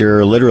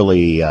infrastructure,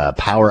 literally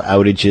power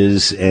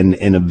outages,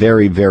 and a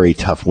very, very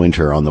tough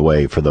winter on the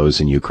way for those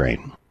in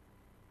Ukraine.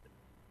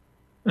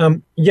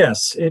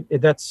 Yes,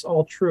 that's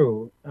all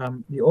true.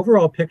 The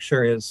overall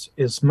picture is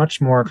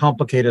much more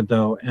complicated,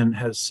 though, and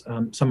has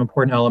some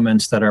important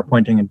elements that are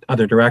pointing in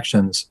other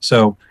directions.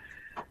 So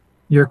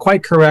you're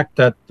quite correct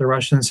that the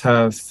Russians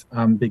have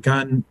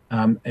begun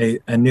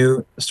a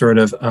new sort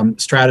of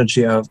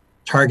strategy of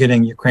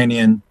targeting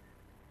Ukrainian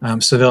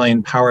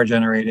civilian power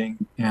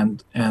generating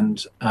and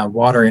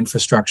water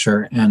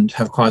infrastructure, and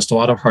have caused a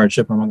lot of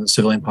hardship among the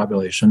civilian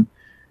population.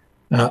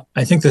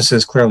 I think this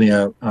is clearly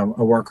a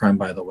war crime,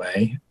 by the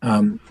way.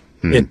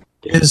 It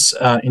is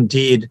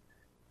indeed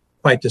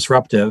quite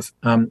disruptive.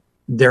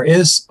 There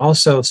is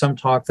also some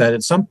talk that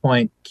at some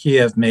point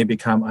Kiev may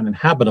become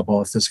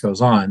uninhabitable if this goes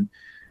on,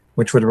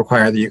 which would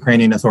require the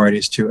Ukrainian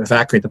authorities to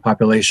evacuate the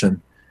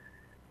population.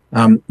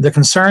 The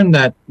concern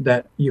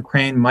that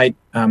Ukraine might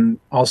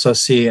also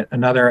see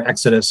another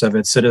exodus of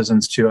its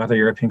citizens to other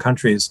European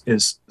countries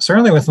is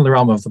certainly within the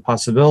realm of a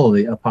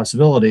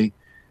possibility,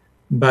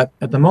 but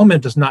at the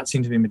moment does not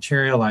seem to be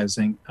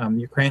materializing.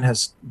 Ukraine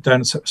has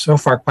done so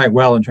far quite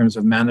well in terms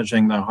of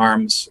managing the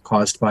harms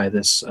caused by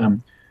this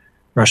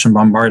Russian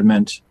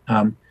bombardment.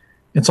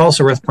 It's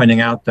also worth pointing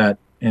out that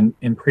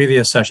in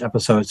previous such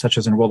episodes, such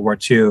as in World War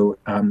II,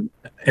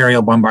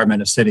 aerial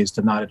bombardment of cities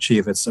did not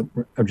achieve its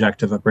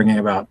objective of bringing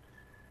about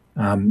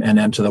an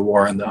end to the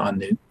war on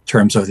the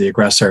terms of the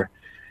aggressor.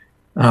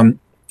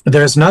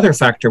 There's another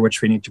factor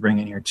which we need to bring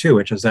in here too,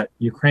 which is that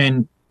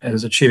Ukraine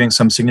is achieving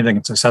some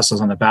significant successes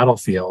on the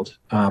battlefield.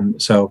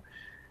 So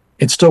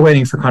it's still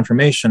waiting for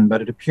confirmation,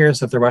 but it appears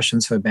that the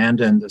Russians have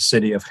abandoned the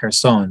city of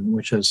Kherson,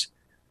 which is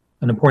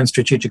an important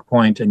strategic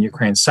point in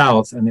Ukraine's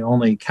south and the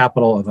only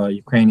capital of a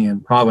Ukrainian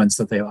province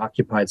that they've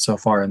occupied so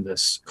far in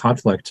this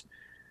conflict.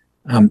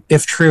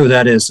 If true,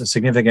 that is a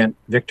significant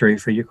victory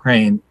for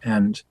Ukraine,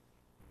 and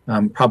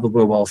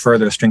probably will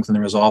further strengthen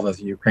the resolve of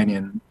the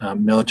Ukrainian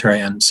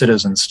military and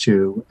citizens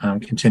to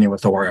continue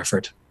with the war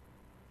effort.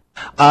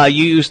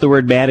 You used the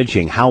word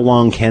managing. How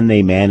long can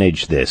they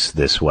manage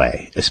this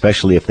way,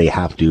 especially if they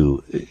have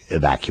to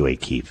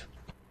evacuate Kyiv?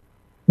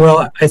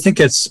 Well, I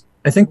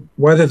think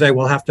whether they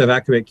will have to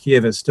evacuate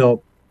Kyiv is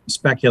still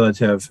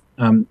speculative.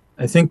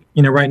 I think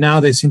right now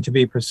they seem to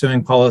be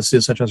pursuing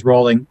policies such as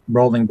rolling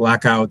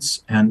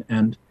blackouts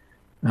and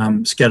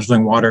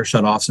scheduling water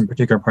shutoffs in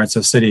particular parts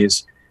of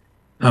cities.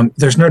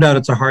 There's no doubt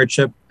it's a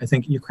hardship. I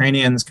think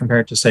Ukrainians,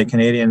 compared to say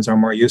Canadians, are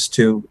more used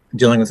to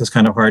dealing with this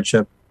kind of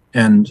hardship,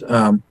 and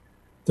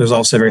there's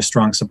also very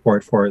strong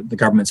support for the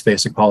government's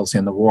basic policy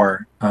in the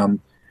war.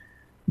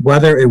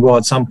 Whether it will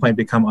at some point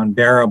become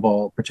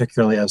unbearable,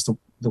 particularly as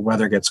the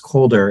weather gets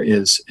colder,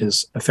 is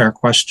a fair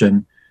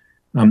question.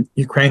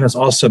 Ukraine has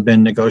also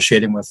been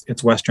negotiating with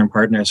its Western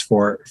partners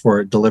for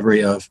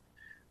delivery of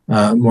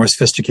more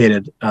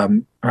sophisticated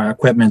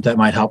equipment that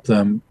might help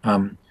them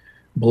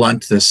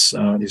blunt these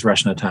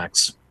Russian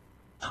attacks.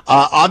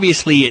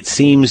 Obviously, it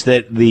seems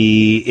that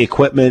the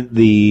equipment,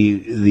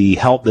 the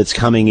help that's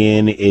coming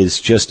in is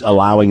just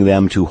allowing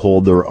them to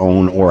hold their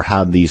own or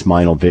have these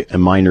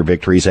minor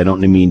victories. I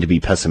don't mean to be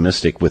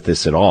pessimistic with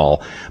this at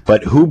all,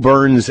 but who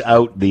burns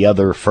out the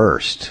other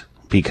first?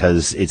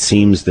 Because it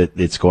seems that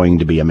it's going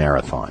to be a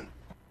marathon.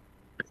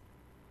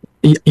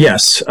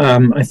 Yes,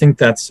 I think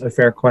that's a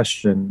fair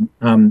question.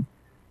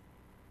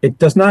 It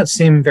does not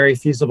seem very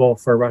feasible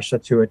for Russia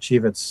to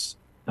achieve its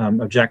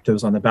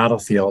objectives on the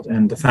battlefield,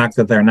 and the fact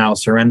that they're now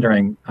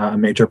surrendering a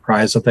major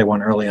prize that they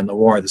won early in the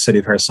war, the city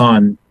of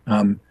Kherson,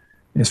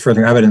 is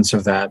further evidence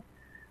of that.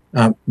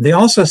 They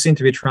also seem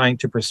to be trying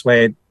to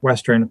persuade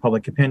Western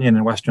public opinion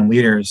and Western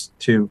leaders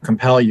to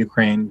compel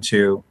Ukraine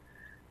to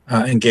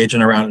engage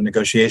in a round of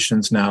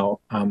negotiations now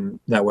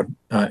that would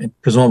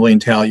presumably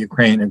entail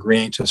Ukraine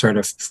agreeing to sort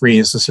of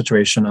freeze the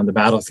situation on the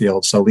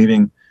battlefield, so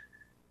leaving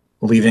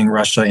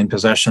Russia in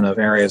possession of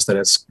areas that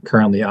it's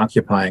currently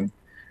occupying.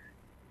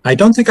 I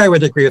don't think I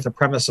would agree with the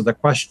premise of the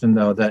question,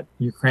 though, that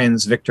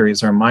Ukraine's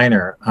victories are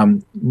minor.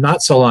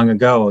 Not so long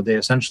ago, they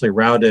essentially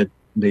routed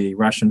the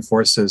Russian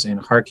forces in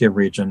Kharkiv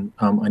region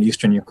on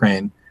eastern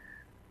Ukraine,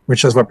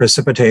 which is what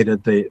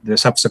precipitated the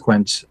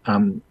subsequent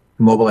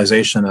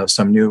mobilization of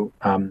some new,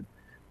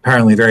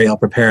 apparently very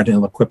ill-prepared and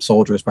ill-equipped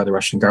soldiers by the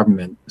Russian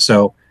government.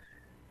 So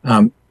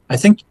I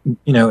think,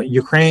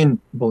 Ukraine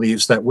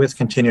believes that with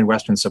continued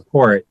Western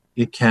support,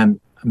 it can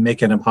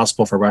make it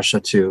impossible for Russia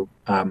to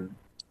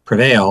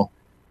prevail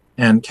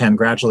and can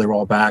gradually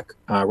roll back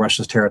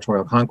Russia's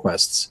territorial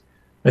conquests.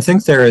 I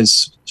think there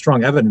is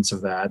strong evidence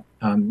of that.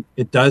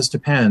 It does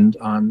depend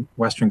on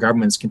Western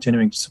governments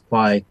continuing to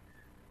supply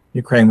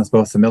Ukraine with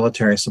both the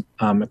military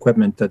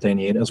equipment that they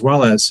need, as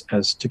well as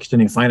to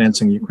continue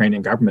financing the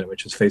Ukrainian government,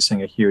 which is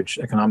facing a huge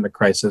economic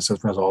crisis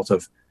as a result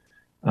of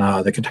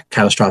the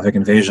catastrophic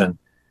invasion.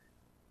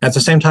 At the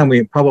same time,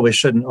 we probably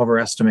shouldn't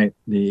overestimate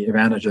the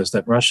advantages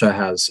that Russia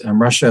has. And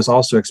Russia is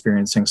also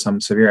experiencing some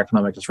severe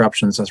economic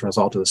disruptions as a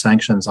result of the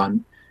sanctions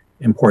on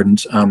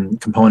important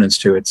components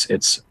to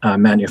its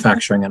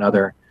manufacturing and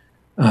other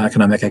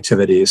economic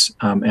activities.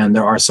 And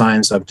there are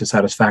signs of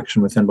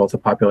dissatisfaction within both the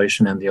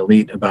population and the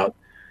elite about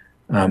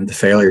the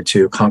failure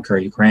to conquer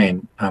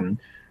Ukraine,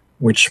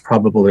 which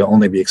probably will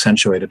only be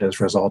accentuated as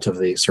a result of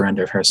the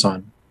surrender of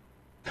Kherson.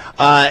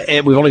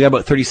 And we've only got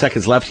about 30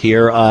 seconds left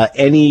here.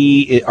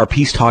 Are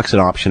peace talks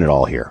an option at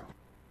all here?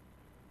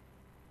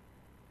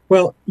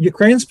 Well,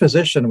 Ukraine's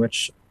position,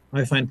 which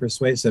I find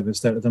persuasive,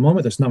 is that at the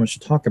moment there's not much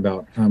to talk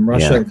about.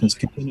 Russia is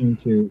continuing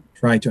to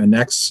try to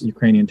annex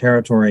Ukrainian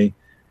territory.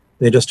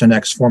 They just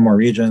annexed 4 more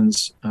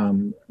regions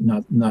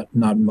not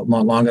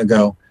long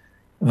ago.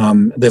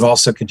 They've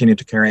also continued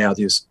to carry out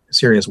these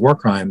serious war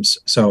crimes.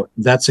 So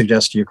that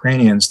suggests to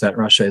Ukrainians that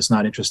Russia is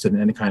not interested in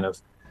any kind of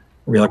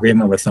real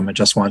agreement with them. It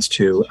just wants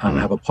to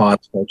have a pause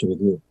to the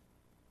group.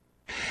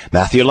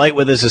 Matthew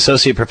Lightwood is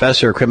Associate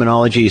Professor of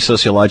Criminology,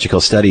 Sociological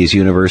Studies,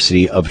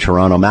 University of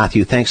Toronto.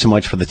 Matthew, thanks so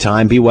much for the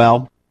time. Be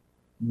well.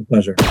 My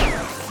pleasure.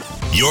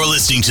 You're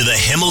listening to the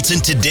Hamilton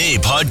Today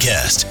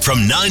podcast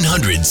from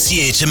 900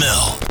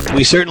 CHML.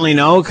 We certainly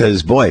know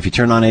because, boy, if you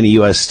turn on any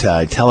U.S.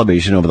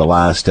 television over the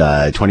last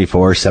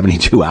 24,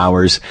 72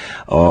 hours,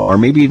 or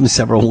maybe even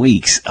several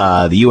weeks,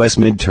 the U.S.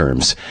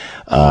 midterms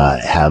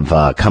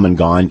have come and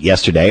gone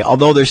yesterday,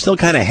 although they're still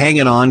kind of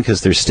hanging on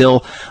because there's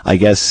still, I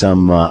guess,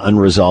 some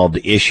unresolved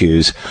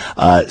issues.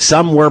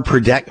 Some were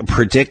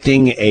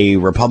predicting a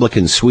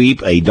Republican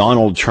sweep, a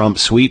Donald Trump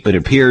sweep, but it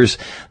appears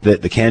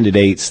that the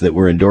candidates that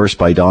were endorsed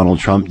by Donald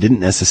Trump didn't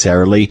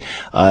necessarily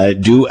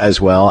do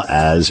as well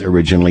as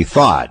originally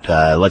thought.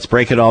 Let's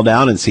break it all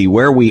down and see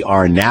where we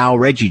are now.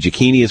 Reggie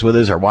Giacchini is with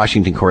us, our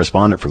Washington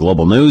correspondent for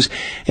Global News,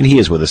 and he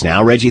is with us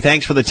now. Reggie,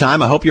 thanks for the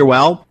time. I hope you're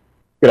well.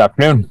 Good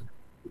afternoon.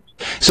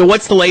 So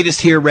what's the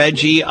latest here,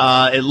 Reggie?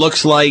 It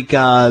looks like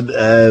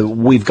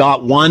we've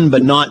got one,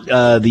 but not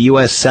the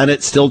U.S.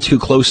 Senate. Still too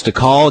close to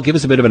call. Give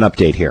us a bit of an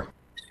update here.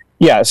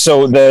 Yeah,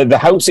 so the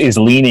House is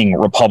leaning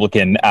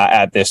Republican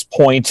at this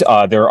point.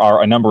 There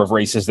are a number of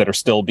races that are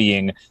still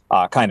being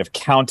kind of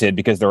counted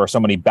because there are so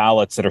many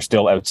ballots that are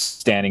still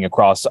outstanding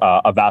across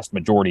a vast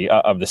majority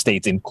of the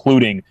states,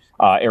 including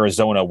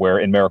Arizona, where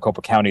in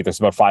Maricopa County there's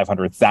about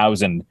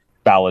 500,000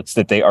 ballots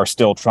that they are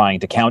still trying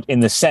to count. In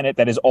the Senate,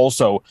 that is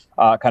also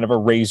kind of a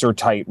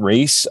razor-tight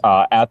race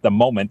at the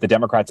moment. The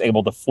Democrats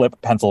able to flip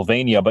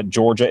Pennsylvania, but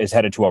Georgia is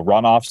headed to a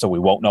runoff, so we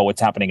won't know what's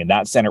happening in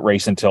that Senate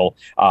race until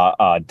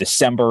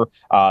December.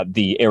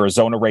 The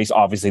Arizona race,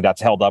 obviously,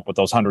 that's held up with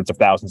those hundreds of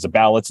thousands of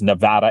ballots.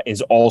 Nevada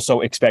is also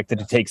expected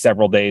to take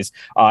several days,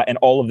 and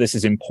all of this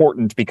is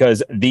important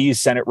because these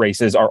Senate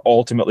races are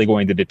ultimately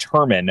going to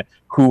determine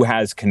who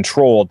has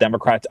control.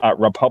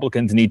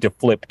 Republicans need to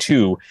flip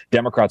 2.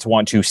 Democrats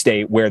want to stay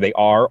where they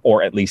are,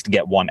 or at least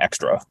get 1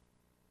 extra.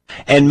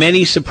 And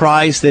many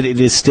surprised that it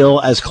is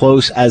still as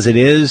close as it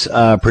is.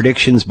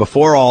 Predictions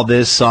before all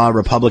this saw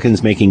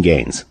Republicans making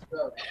gains.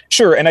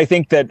 Sure. And I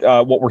think that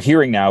what we're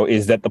hearing now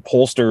is that the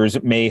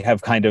pollsters may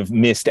have kind of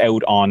missed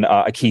out on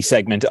a key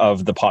segment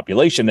of the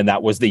population, and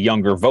that was the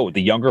younger vote.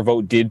 The younger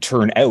vote did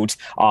turn out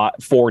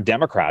for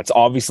Democrats.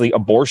 Obviously,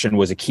 abortion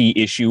was a key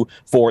issue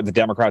for the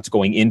Democrats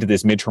going into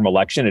this midterm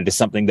election. It is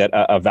something that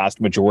a vast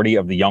majority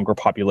of the younger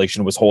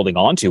population was holding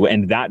on to,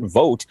 and that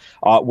vote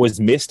was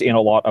missed in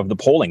a lot of the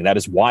polling. That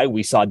is why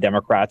we saw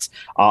Democrats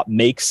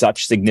make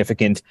such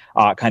significant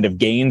kind of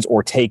gains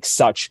or take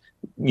such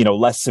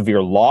less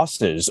severe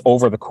losses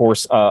over the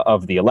course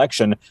of the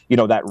election.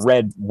 That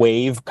red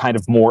wave, kind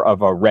of more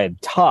of a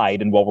red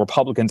tide. And while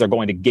Republicans are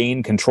going to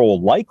gain control,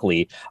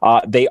 likely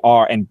they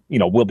are, and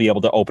will be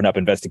able to open up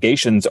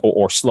investigations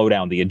or slow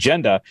down the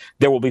agenda,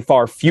 there will be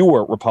far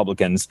fewer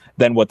Republicans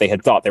than what they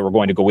had thought they were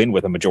going to go in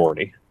with a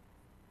majority.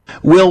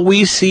 Will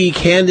we see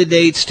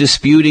candidates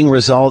disputing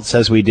results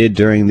as we did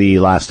during the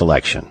last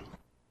election?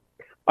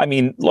 I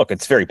mean, look,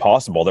 it's very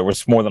possible. There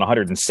was more than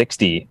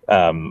 160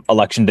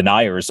 election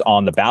deniers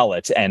on the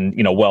ballot, and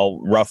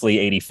roughly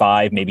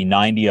 85, maybe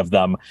 90 of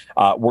them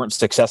weren't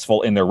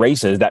successful in their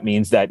races. That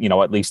means that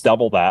at least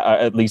double that,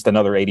 at least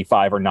another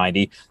 85 or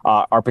 90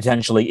 are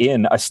potentially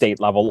in a state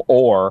level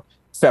or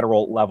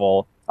federal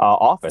level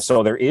office.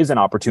 So there is an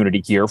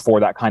opportunity here for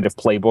that kind of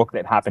playbook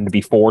that happened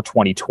before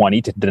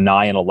 2020 to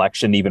deny an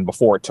election even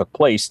before it took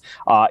place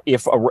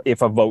if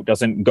a vote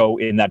doesn't go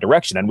in that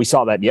direction. And we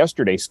saw that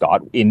yesterday,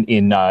 Scott,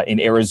 in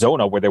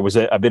Arizona, where there was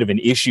a bit of an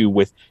issue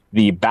with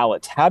the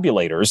ballot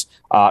tabulators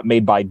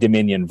made by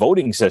Dominion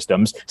Voting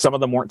Systems. Some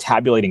of them weren't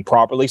tabulating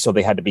properly, so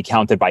they had to be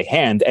counted by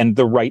hand. And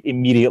the right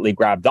immediately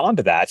grabbed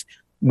onto that.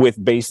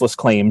 with baseless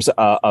claims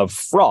of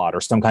fraud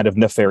or some kind of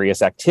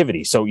nefarious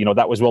activity. So,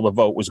 that was while the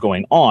vote was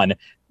going on.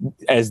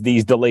 As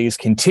these delays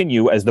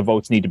continue, as the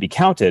votes need to be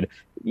counted,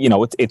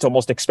 it's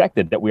almost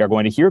expected that we are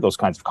going to hear those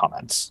kinds of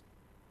comments.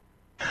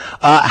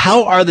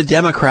 How are the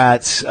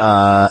Democrats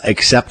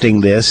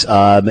accepting this?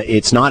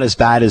 It's not as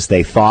bad as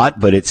they thought,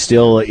 but it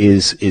still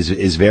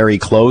is very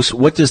close.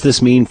 What does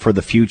this mean for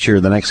the future,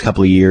 the next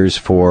couple of years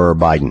for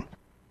Biden?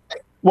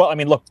 Well, I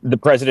mean, look, the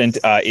president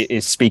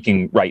is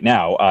speaking right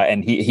now,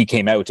 and he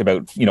came out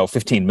about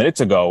 15 minutes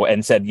ago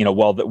and said,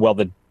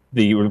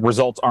 the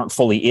results aren't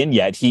fully in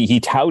yet. He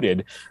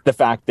touted the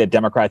fact that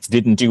Democrats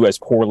didn't do as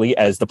poorly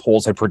as the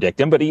polls had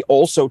predicted, but he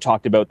also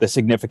talked about the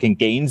significant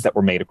gains that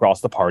were made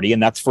across the party,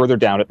 and that's further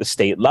down at the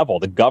state level.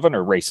 The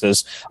governor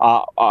races,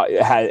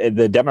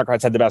 the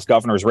Democrats had the best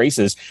governor's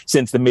races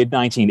since the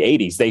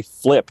mid-1980s. They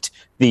flipped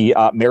the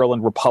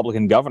Maryland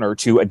Republican governor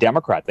to a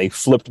Democrat. They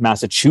flipped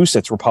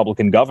Massachusetts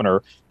Republican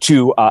governor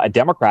to a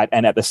Democrat.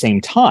 And at the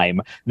same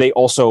time, they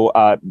also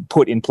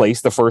put in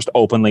place the first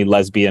openly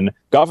lesbian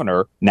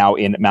governor now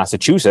in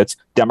Massachusetts.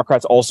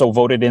 Democrats also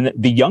voted in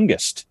the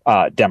youngest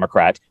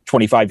Democrat,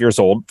 25 years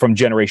old, from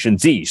Generation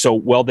Z. So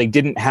while they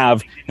didn't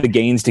have the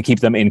gains to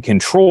keep them in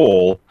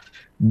control,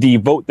 the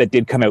vote that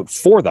did come out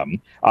for them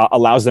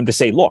allows them to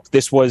say, look,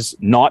 this was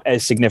not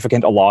as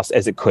significant a loss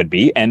as it could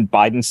be. And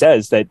Biden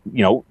says that,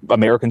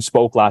 Americans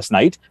spoke last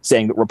night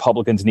saying that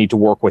Republicans need to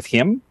work with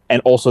him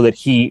and also that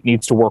he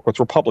needs to work with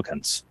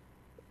Republicans.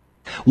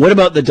 What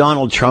about the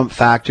Donald Trump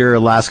factor?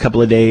 Last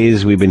couple of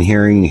days, we've been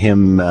hearing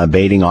him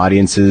baiting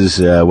audiences,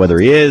 whether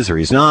he is or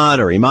he's not,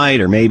 or he might,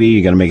 or maybe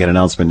you're going to make an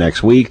announcement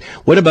next week.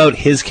 What about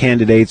his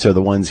candidates or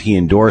the ones he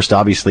endorsed?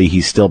 Obviously,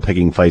 he's still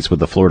picking fights with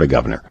the Florida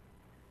governor.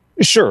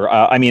 Sure.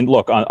 I mean,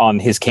 look, on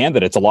his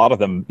candidates, a lot of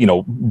them,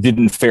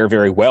 didn't fare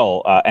very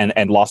well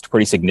and lost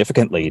pretty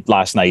significantly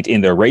last night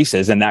in their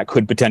races. And that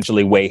could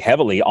potentially weigh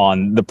heavily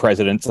on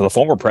the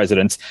former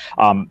president's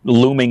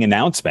looming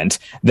announcement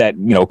that,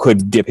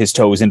 could dip his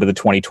toes into the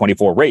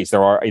 2024 race.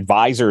 There are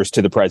advisors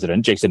to the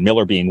president, Jason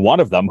Miller being one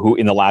of them, who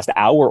in the last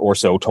hour or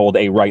so told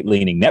a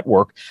right-leaning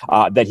network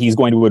that he's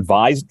going to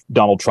advise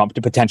Donald Trump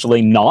to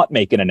potentially not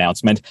make an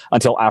announcement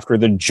until after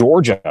the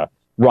Georgia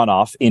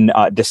runoff in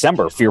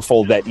December,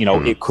 fearful that,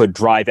 it could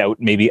drive out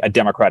maybe a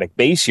Democratic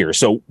base here.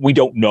 So we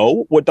don't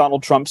know what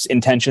Donald Trump's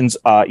intentions,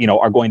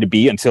 are going to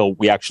be until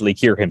we actually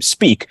hear him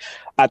speak.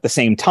 At the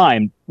same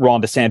time,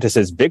 Ron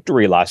DeSantis'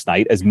 victory last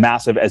night, as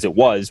massive as it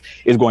was,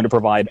 is going to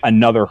provide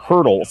another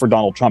hurdle for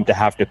Donald Trump to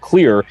have to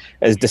clear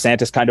as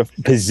DeSantis kind of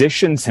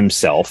positions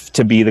himself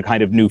to be the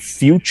kind of new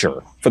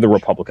future for the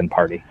Republican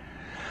Party.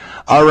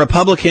 Are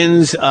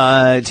Republicans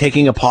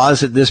taking a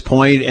pause at this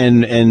point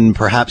and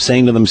perhaps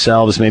saying to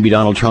themselves, maybe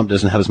Donald Trump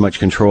doesn't have as much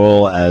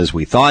control as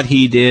we thought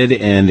he did,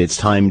 and it's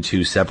time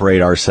to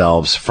separate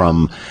ourselves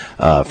from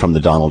the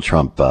Donald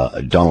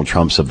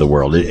Trumps of the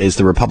world? Is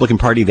the Republican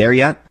Party there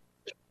yet?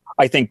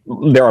 I think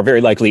there are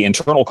very likely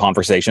internal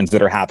conversations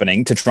that are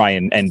happening to try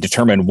and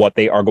determine what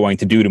they are going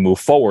to do to move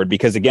forward.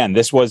 Because again,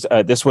 this was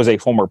a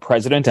former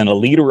president and a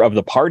leader of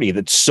the party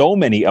that so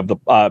many of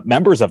the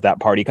members of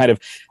that party kind of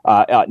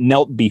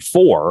knelt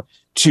before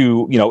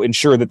to,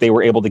 ensure that they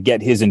were able to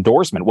get his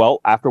endorsement. Well,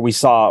 after we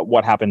saw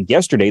what happened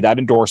yesterday, that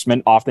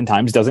endorsement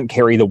oftentimes doesn't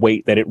carry the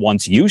weight that it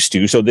once used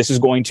to. So this is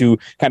going to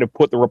kind of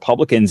put the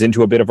Republicans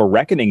into a bit of a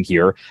reckoning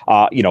here.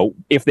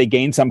 If they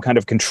gain some kind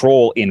of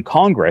control in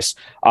Congress,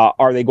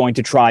 are they going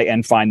to try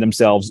and find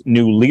themselves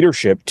new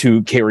leadership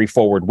to carry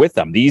forward with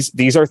them?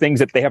 These are things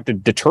that they have to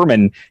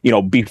determine,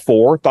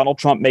 before Donald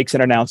Trump makes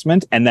an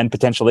announcement and then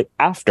potentially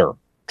after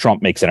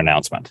Trump makes an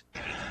announcement.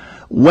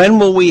 When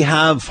will we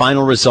have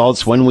final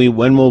results? When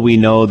will we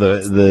know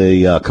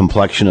the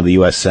complexion of the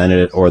U.S.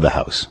 Senate or the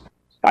House?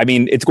 I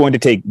mean, it's going to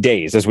take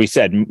days. As we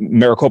said,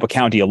 Maricopa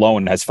County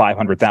alone has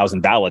 500,000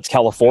 ballots.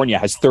 California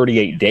has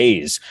 38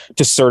 days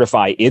to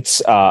certify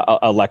its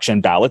election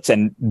ballots.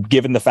 And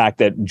given the fact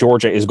that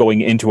Georgia is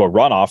going into a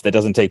runoff that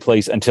doesn't take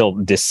place until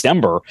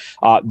December,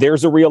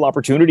 there's a real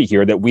opportunity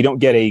here that we don't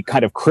get a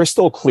kind of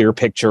crystal clear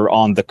picture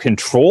on the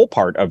control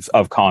part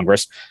of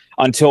Congress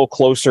until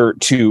closer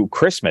to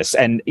Christmas.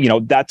 And,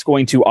 that's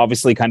going to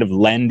obviously kind of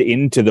lend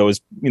into those,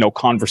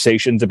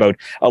 conversations about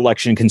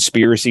election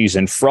conspiracies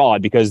and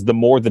fraud, because the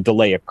more the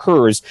delay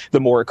occurs, the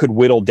more it could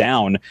whittle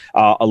down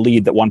a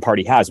lead that one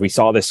party has. We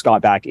saw this,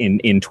 Scott, back in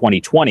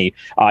 2020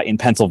 in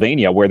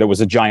Pennsylvania, where there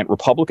was a giant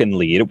Republican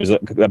lead. It was a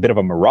bit of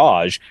a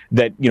mirage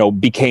that,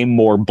 became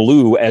more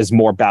blue as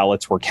more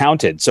ballots were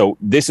counted. So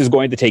this is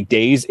going to take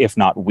days, if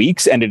not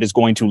weeks, and it is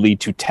going to lead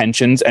to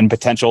tensions and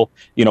potential,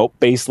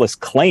 baseless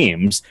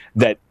claims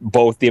that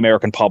both the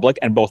American public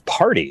and both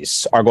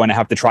parties are going to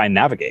have to try and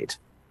navigate.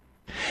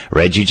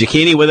 Reggie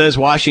Cecchini with us,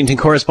 Washington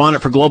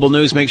correspondent for Global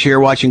News. Make sure you're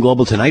watching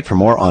Global tonight for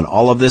more on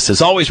all of this.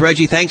 As always,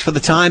 Reggie, thanks for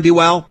the time. Be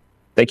well.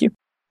 Thank you.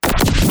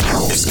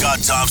 Scott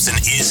Scott Thompson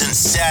isn't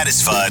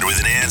satisfied with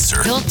an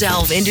answer, He'll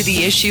delve into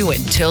the issue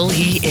until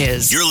he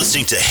is. You're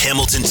listening to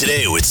Hamilton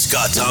Today with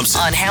Scott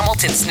Thompson On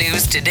Hamilton's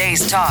News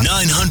Today's Talk.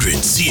 900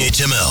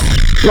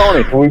 CHML. Tony,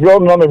 if we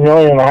build another 1.5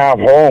 million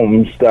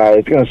homes,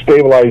 it's going to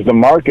stabilize the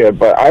market,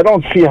 but I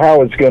don't see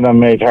how it's going to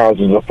make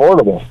houses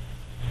affordable.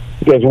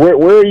 Because where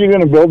are you going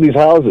to build these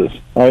houses?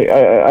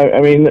 I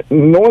mean,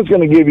 no one's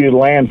going to give you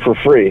land for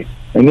free.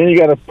 And then you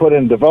got to put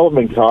in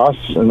development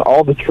costs and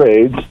all the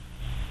trades.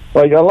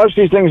 Like, unless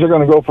these things are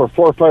going to go for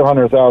 $400,000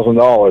 or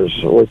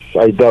 $500,000, which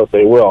I doubt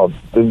they will,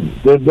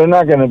 they're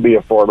not going to be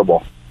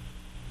affordable.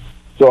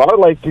 So I would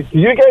like to,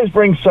 you guys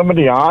bring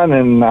somebody on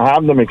and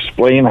have them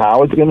explain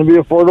how it's going to be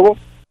affordable?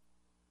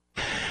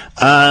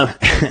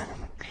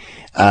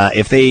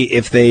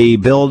 If they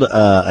build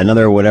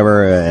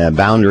another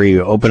boundary,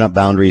 open up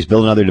boundaries,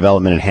 build another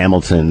development in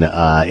Hamilton, it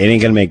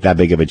ain't going to make that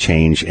big of a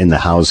change in the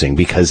housing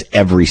because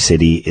every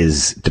city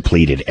is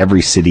depleted.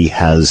 Every city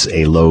has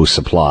a low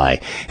supply.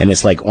 And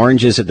it's like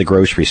oranges at the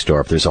grocery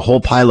store. If there's a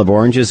whole pile of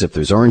oranges, if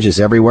there's oranges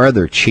everywhere,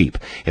 they're cheap.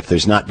 If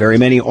there's not very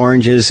many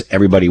oranges,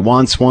 everybody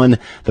wants one,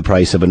 the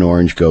price of an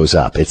orange goes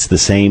up. It's the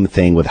same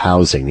thing with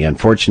housing. The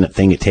unfortunate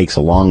thing, it takes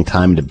a long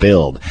time to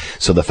build.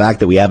 So the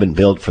fact that we haven't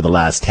built for the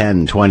last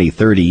 10, 20,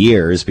 30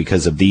 years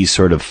because of these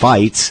sort of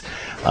fights,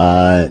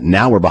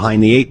 now we're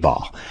behind the 8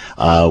 ball.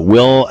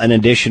 Will an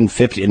additional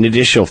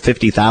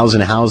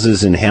 50,000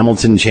 houses in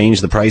Hamilton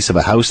change the price of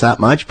a house that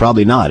much?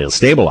 Probably not. It'll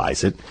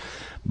stabilize it.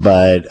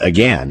 But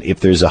again, if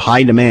there's a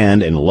high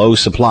demand and low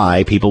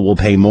supply, people will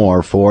pay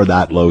more for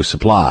that low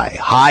supply.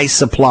 High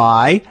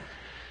supply,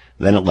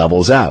 then it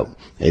levels out.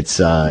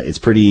 It's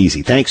pretty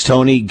easy. Thanks,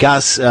 Tony.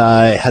 Gus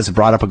has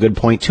brought up a good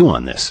point too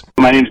on this.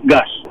 My name's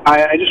Gus.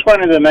 I just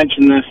wanted to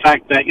mention the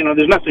fact that,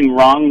 there's nothing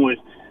wrong with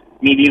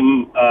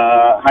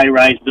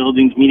high-rise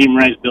buildings,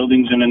 medium-rise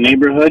buildings in a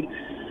neighborhood,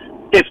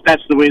 if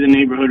that's the way the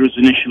neighborhood was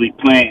initially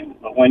planned.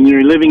 But when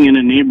you're living in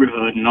a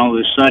neighborhood and all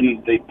of a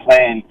sudden they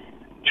plan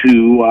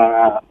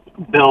to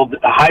build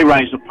a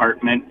high-rise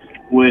apartment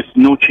with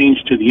no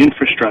change to the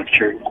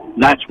infrastructure,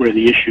 that's where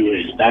the issue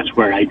is. That's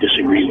where I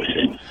disagree with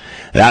it.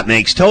 That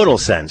makes total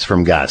sense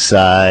from Gus.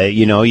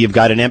 You've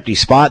got an empty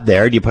spot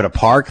there. Do you put a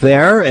park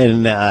there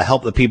and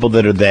help the people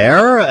that are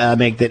there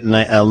make it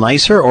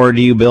nicer, or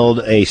do you build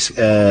a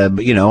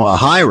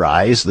high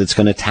rise that's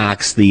going to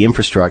tax the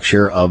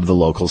infrastructure of the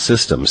local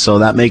system? So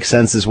that makes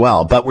sense as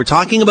well. But we're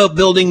talking about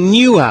building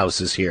new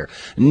houses here,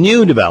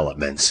 new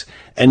developments,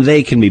 and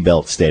they can be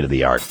built state of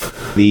the art.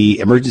 The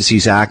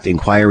Emergencies Act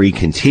inquiry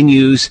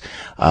continues.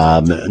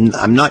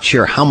 I'm not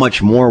sure how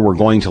much more we're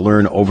going to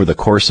learn over the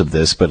course of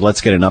this, but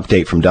let's get an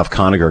update from Duff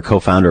Conacher,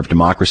 co-founder of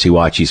Democracy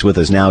Watch. He's with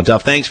us now.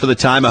 Duff, thanks for the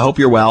time. I hope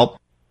you're well.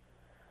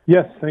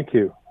 Yes, thank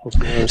you.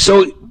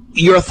 So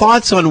your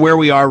thoughts on where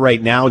we are right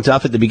now,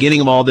 Duff? At the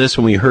beginning of all this,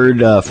 when we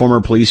heard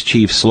former police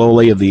chief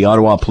Slowly of the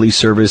Ottawa Police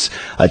Service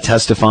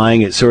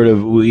testifying, it sort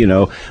of,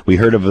 we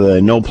heard of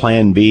no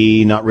plan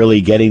B, not really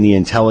getting the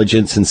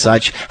intelligence and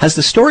such. Has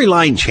the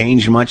storyline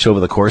changed much over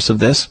the course of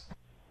this?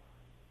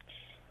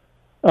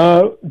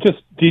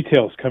 Just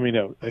details coming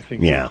out, I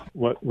think, yeah. Is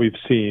what we've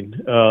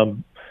seen.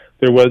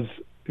 There was,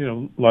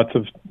 lots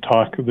of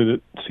talk that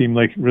it seemed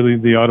like really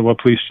the Ottawa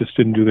police just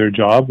didn't do their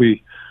job.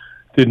 We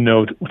didn't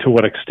know to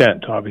what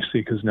extent,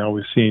 obviously, because now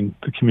we've seen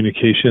the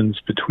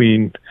communications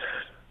between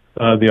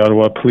the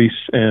Ottawa police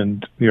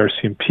and the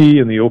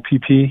RCMP and the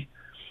OPP,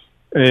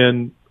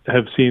 and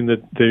have seen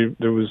that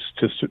there was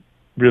just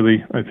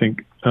really, I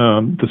think,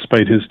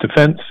 despite his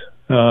defense,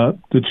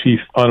 the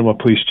Ottawa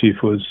police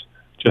chief was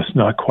just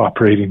not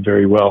cooperating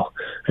very well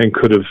and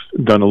could have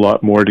done a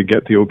lot more to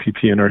get the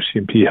OPP and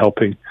RCMP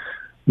helping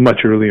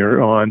much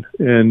earlier on,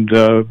 and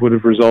would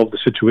have resolved the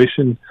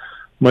situation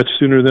much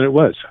sooner than it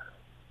was.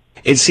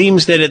 It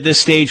seems that at this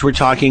stage we're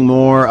talking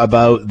more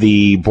about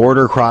the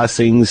border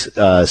crossings,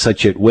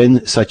 such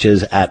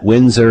as at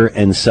Windsor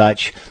and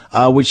such,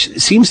 which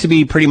seems to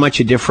be pretty much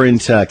a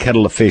different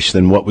kettle of fish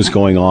than what was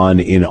going on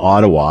in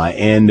Ottawa,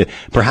 and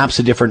perhaps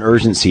a different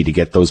urgency to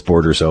get those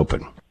borders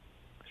open.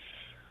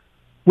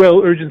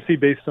 Well, urgency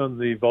based on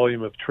the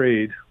volume of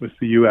trade with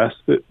the U.S.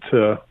 that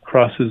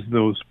crosses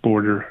those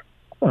border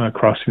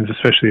crossings,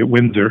 especially at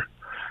Windsor,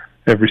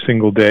 every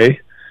single day,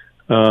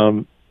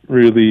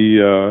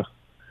 really,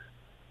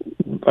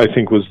 I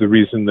think, was the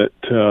reason that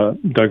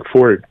Doug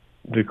Ford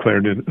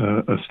declared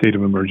a state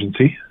of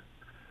emergency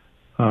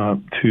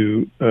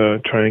to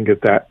try and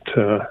get that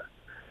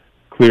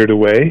cleared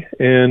away.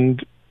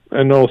 And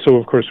also,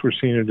 of course, we're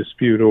seeing a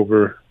dispute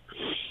over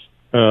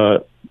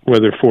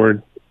whether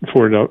Ford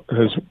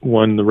has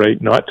won the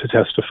right not to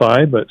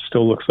testify, but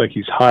still looks like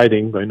he's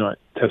hiding by not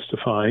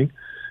testifying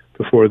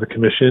before the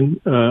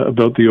commission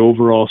about the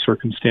overall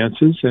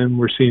circumstances. And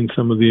we're seeing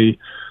some of the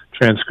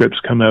transcripts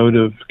come out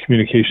of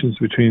communications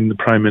between the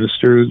Prime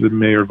Minister, the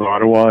Mayor of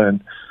Ottawa,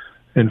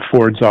 and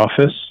Ford's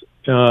office.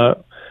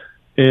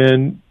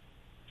 And,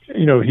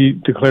 he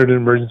declared an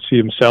emergency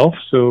himself,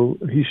 so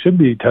he should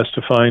be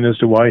testifying as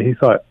to why he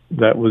thought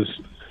that was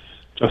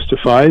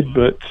justified,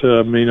 but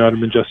may not have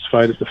been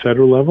justified at the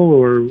federal level,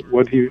 or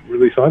what he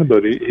really thought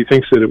about it. He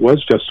thinks that it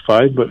was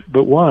justified,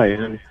 but why?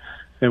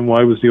 And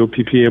why was the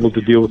OPP able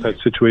to deal with that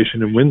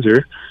situation in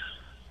Windsor,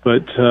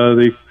 but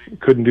they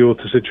couldn't deal with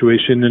the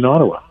situation in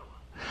Ottawa?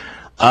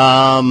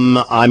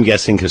 I'm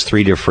guessing because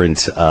three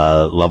different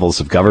levels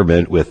of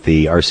government with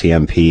the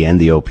RCMP and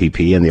the OPP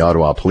and the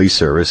Ottawa Police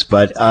Service.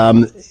 But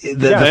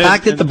the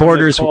fact that the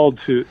borders called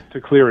to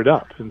clear it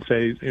up and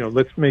say,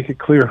 let's make it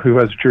clear who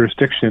has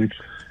jurisdiction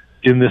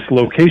in this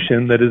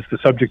location that is the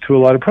subject to a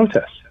lot of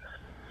protests,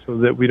 so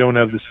that we don't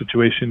have the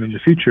situation in the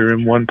future.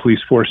 And one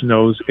police force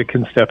knows it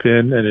can step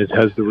in and it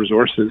has the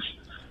resources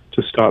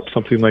to stop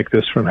something like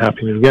this from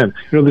happening again.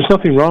 There's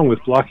nothing wrong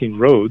with blocking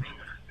roads.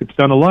 It's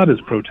done a lot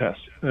as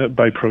protests.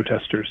 By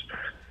protesters,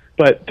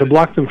 but to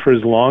block them for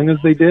as long as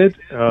they did,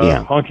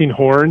 honking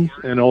horns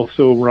and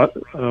also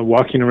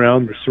walking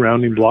around the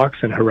surrounding blocks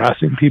and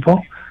harassing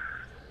people,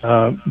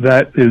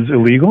 that is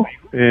illegal.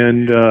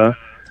 And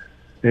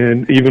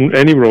even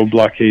any road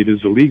blockade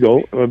is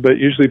illegal. But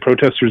usually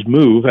protesters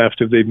move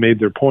after they've made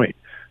their point.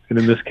 And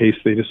in this case,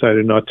 they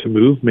decided not to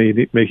move,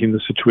 making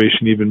the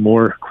situation even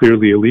more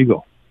clearly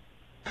illegal.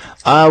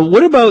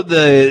 What about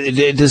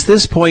does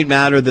this point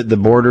matter that the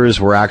borders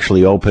were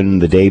actually open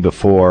the day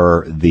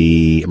before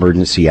the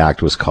Emergency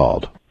Act was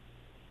called?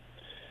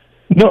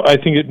 No, I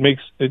think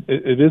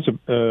it is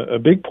a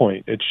big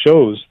point. It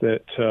shows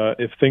that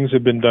if things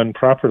had been done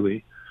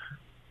properly,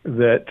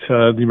 that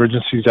the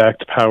Emergencies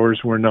Act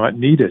powers were not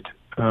needed.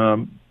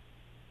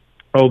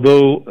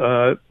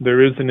 Although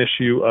there is an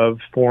issue of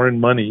foreign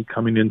money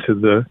coming into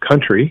the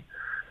country,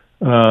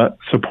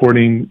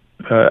 supporting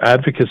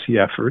advocacy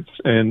efforts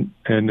and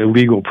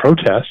illegal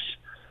protests,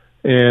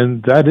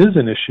 and that is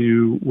an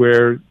issue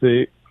where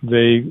they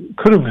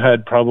could have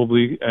had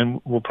probably, and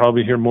we'll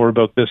probably hear more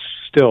about this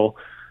still,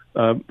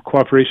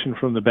 cooperation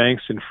from the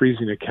banks in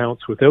freezing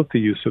accounts without the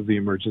use of the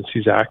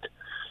Emergencies Act,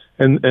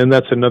 and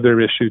that's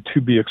another issue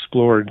to be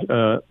explored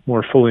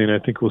more fully, and I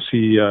think we'll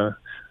see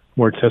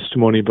more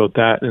testimony about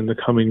that in the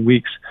coming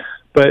weeks.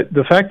 But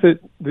the fact that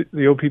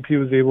the OPP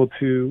was able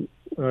to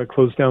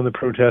close down the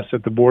protests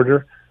at the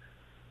border,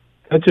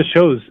 that just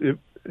shows it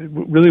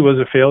really was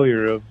a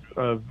failure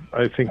of,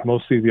 I think,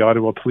 mostly the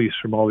Ottawa police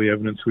from all the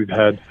evidence we've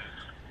had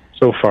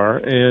so far.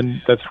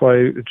 And that's why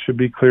it should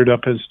be cleared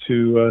up as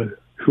to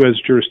who has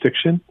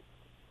jurisdiction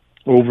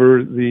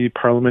over the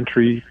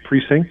parliamentary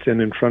precinct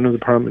and in front of the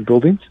Parliament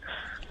buildings,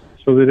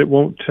 so that it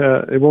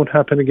won't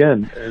happen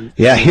again. And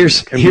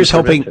here's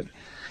hoping.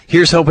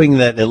 Here's hoping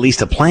that at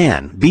least a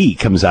plan B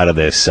comes out of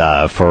this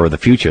for the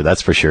future.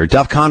 That's for sure.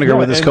 Duff Conacher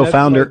with his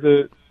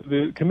co-founder.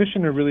 The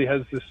commissioner really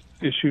has this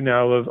issue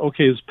now of,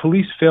 okay, is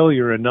police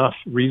failure enough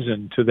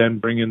reason to then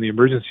bring in the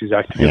Emergencies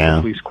Act to get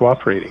the police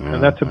cooperating?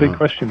 And that's a big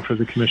question for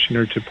the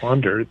commissioner to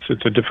ponder. It's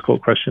a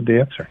difficult question to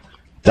answer.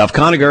 Duff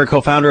Conacher,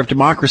 co-founder of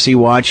Democracy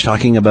Watch,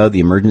 talking about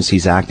the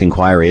Emergencies Act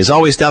inquiry. As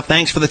always, Duff,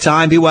 thanks for the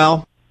time. Be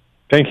well.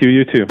 Thank you.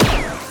 You too.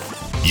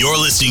 You're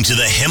listening to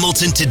the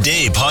Hamilton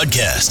Today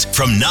podcast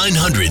from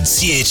 900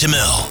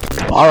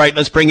 CHML. All right,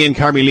 let's bring in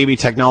Carmi Levy,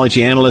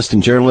 technology analyst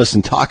and journalist,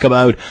 and talk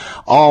about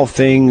all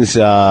things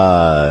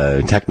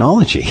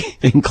technology,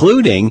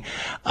 including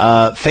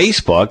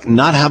Facebook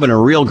not having a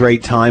real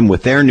great time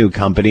with their new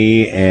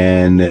company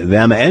and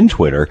them and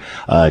Twitter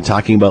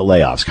talking about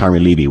layoffs.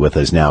 Carmi Levy with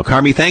us now.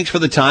 Carmi, thanks for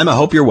the time. I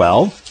hope you're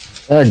well.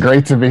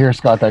 Great to be here,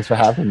 Scott. Thanks for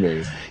having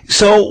me.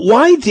 So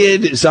why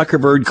did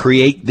Zuckerberg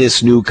create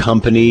this new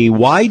company?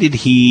 Why did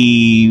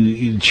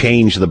he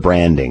change the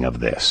branding of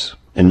this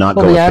and not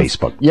go with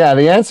Facebook? Yeah,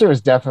 the answer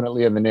is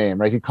definitely in the name,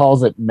 right? He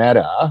calls it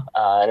Meta,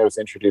 and it was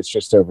introduced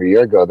just over a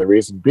year ago. The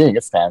reason being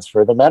it stands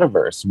for the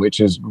metaverse, which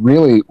is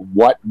really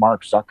what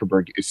Mark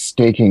Zuckerberg is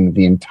staking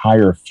the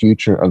entire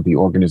future of the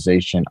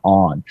organization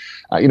on.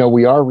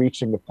 We are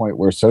reaching the point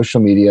where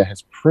social media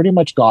has pretty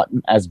much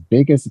gotten as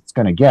big as it's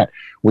going to get.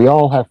 We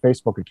all have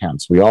Facebook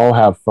accounts. We all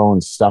have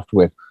phones stuffed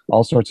with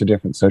all sorts of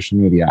different social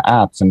media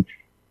apps, and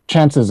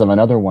chances of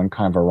another one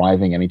kind of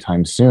arriving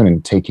anytime soon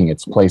and taking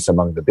its place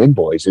among the big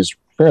boys is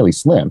fairly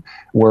slim.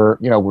 We're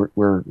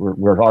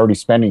already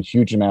spending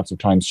huge amounts of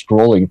time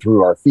scrolling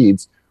through our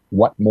feeds.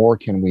 What more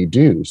can we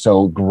do?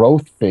 So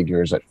growth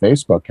figures at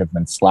Facebook have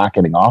been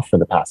slackening off for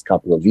the past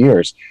couple of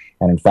years.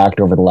 And in fact,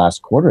 over the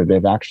last quarter,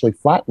 they've actually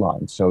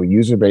flatlined. So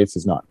user base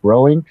is not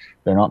growing.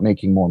 They're not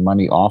making more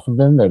money off of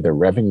them. Their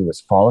revenue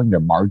is falling.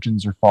 Their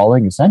margins are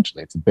falling.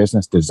 Essentially, it's a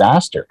business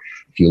disaster.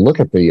 If you look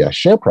at the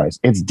share price,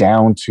 it's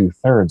down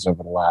 2/3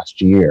 over the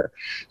last year.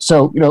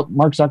 So,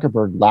 Mark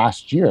Zuckerberg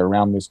last year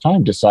around this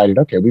time decided,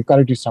 okay, we've got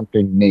to do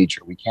something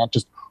major. We can't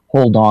just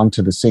hold on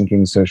to the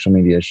sinking social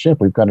media ship.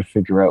 We've got to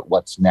figure out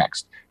what's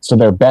next. So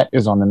their bet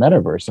is on the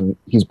metaverse. And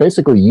he's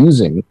basically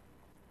using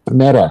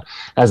Meta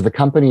as the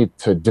company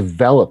to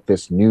develop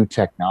this new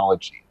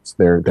technology.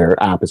 Their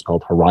app is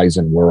called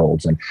Horizon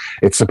Worlds, and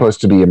it's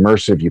supposed to be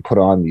immersive. You put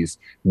on these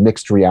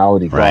mixed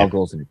reality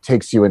goggles, and it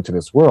takes you into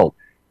this world.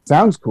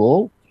 Sounds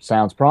cool,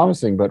 sounds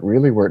promising, but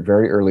really we're at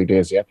very early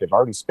days yet. They've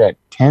already spent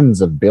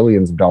tens of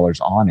billions of dollars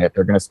on it.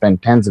 They're going to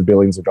spend tens of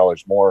billions of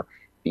dollars more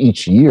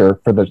each year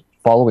for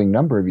following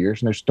number of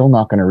years, and they're still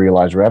not going to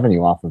realize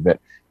revenue off of it.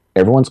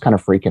 Everyone's kind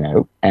of freaking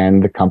out,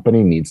 and the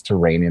company needs to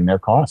rein in their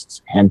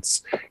costs,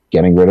 hence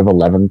getting rid of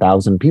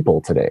 11,000 people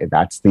today.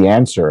 That's the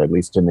answer, at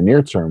least in the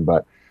near term.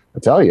 But I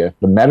tell you, if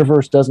the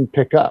metaverse doesn't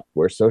pick up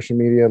where social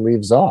media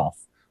leaves off,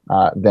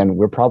 then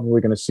we're probably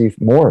going to see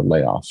more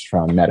layoffs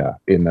from Meta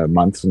in the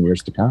months and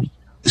years to come.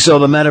 So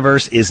the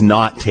metaverse is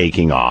not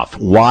taking off.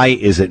 Why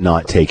is it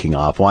not taking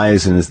off? Why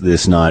isn't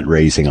this not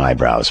raising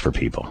eyebrows for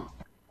people?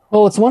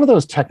 Well, it's one of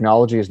those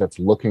technologies that's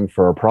looking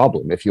for a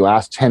problem. If you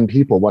ask 10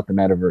 people what the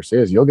metaverse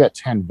is, you'll get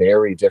 10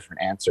 very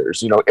different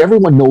answers. You know,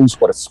 everyone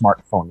knows what a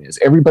smartphone is.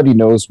 Everybody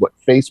knows what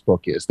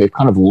Facebook is. They've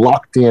kind of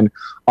locked in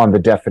on the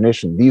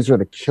definition. These are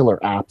the killer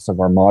apps of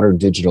our modern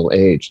digital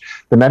age.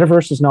 The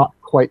metaverse is not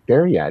quite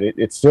there yet.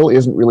 It still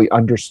isn't really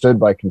understood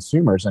by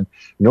consumers, and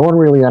no one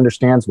really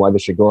understands why they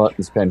should go out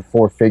and spend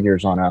 4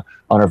 figures on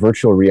a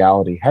virtual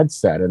reality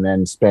headset and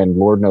then spend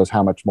Lord knows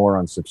how much more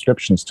on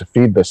subscriptions to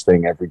feed this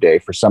thing every day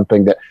for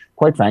something that,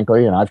 quite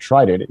frankly, and I've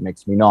tried it, it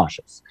makes me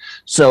nauseous.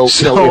 So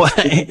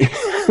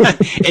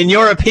in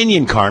your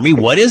opinion, Carmi,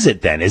 what is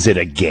it then? Is it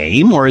a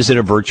game or is it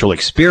a virtual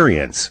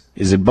experience?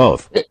 Is it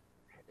both?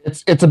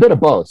 It's a bit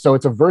of both. So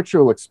it's a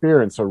virtual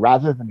experience. So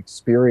rather than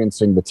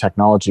experiencing the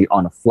technology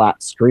on a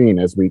flat screen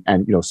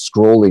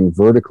scrolling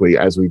vertically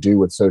as we do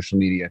with social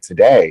media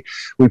today,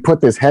 we put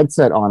this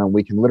headset on and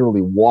we can literally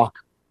walk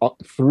up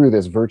through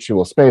this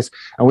virtual space,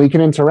 and we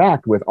can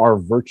interact with our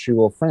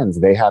virtual friends.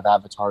 They have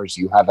avatars,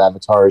 you have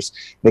avatars.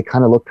 They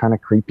kind of look kind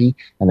of creepy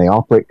and they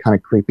operate kind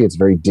of creepy. It's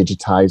very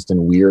digitized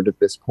and weird at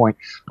this point.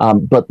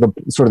 But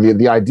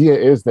the idea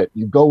is that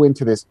you go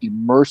into this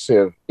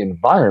immersive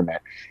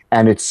environment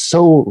and it's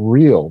so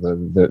real.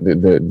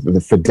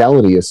 The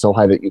fidelity is so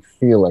high that you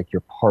feel like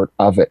you're part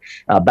of it.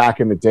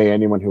 Back in the day,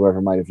 anyone who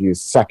ever might have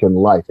used Second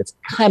Life, it's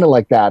kind of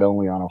like that,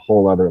 only on a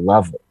whole other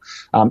level.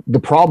 The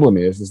problem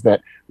is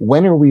that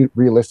when are we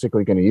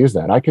realistically going to use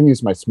that? I can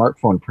use my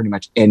smartphone pretty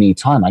much any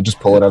time. I just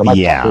pull it out of my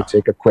pocket,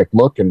 take a quick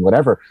look and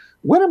whatever.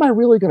 When am I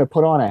really going to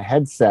put on a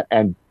headset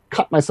and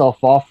cut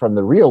myself off from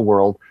the real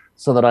world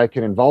so that I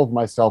can involve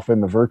myself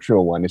in the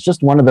virtual one? It's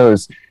just one of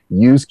those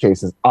use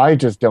cases I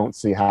just don't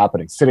see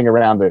happening. Sitting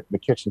around the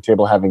kitchen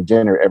table having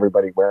dinner,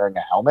 everybody wearing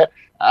a helmet?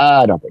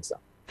 I don't think so.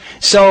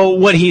 So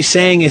what he's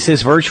saying is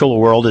his virtual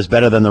world is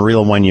better than the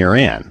real one you're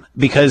in.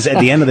 Because at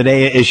the end of the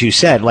day, as you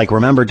said, like,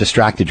 remember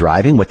distracted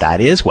driving? What that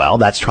is? Well,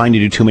 that's trying to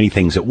do too many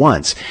things at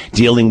once.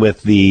 Dealing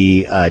with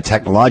the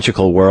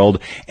technological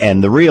world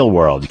and the real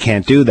world. You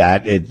can't do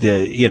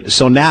that.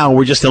 So now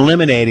we're just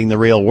eliminating the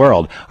real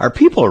world. Are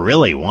people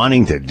really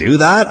wanting to do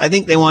that? I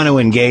think they want to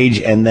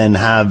engage and then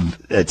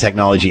have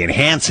technology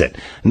enhance it,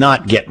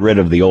 not get rid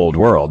of the old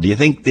world. Do you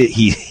think that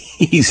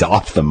he's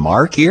off the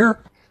mark here?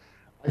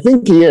 I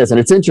think he is, and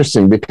it's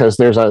interesting because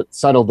there's a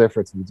subtle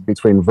difference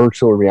between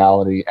virtual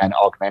reality and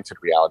augmented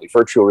reality.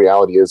 Virtual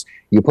reality is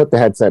you put the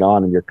headset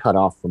on and you're cut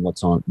off from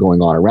what's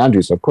going on around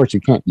you. So, of course,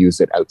 you can't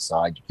use it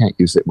outside. You can't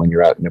use it when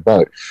you're out and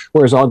about.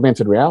 Whereas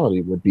augmented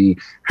reality would be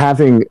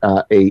having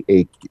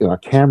a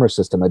camera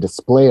system, a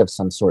display of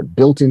some sort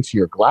built into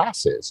your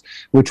glasses,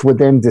 which would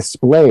then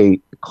display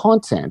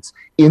content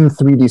in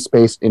 3D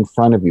space in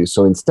front of you.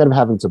 So instead of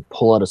having to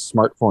pull out a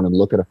smartphone and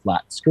look at a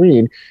flat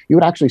screen, you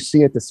would actually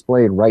see it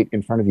displayed right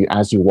in front of you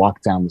as you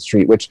walk down the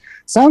street, which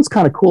sounds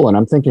kind of cool. And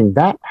I'm thinking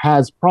that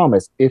has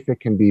promise if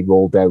it can be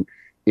rolled out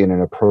in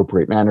an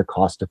appropriate manner,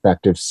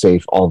 cost-effective,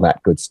 safe, all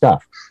that good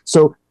stuff.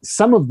 So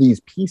some of these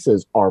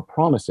pieces are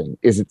promising.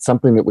 Is it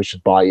something that we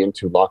should buy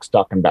into lock,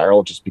 stock, and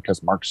barrel just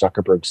because Mark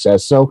Zuckerberg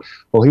says so?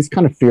 Well, he's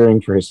kind of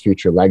fearing for his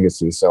future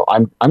legacy. So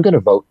I'm going to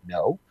vote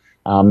no.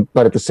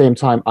 But at the same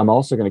time, I'm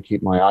also going to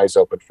keep my eyes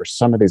open for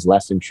some of these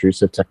less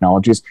intrusive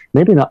technologies,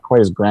 maybe not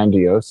quite as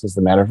grandiose as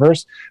the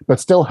metaverse,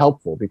 but still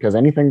helpful, because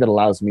anything that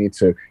allows me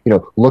to,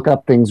 look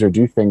up things or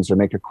do things or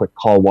make a quick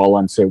call while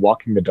I'm, say,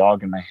 walking the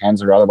dog and my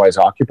hands are otherwise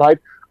occupied,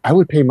 I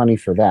would pay money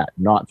for that,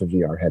 not the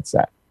VR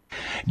headset.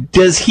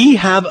 Does he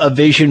have a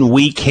vision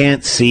we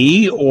can't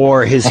see,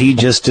 or has he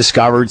just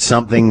discovered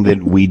something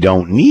that we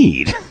don't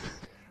need?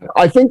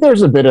 I think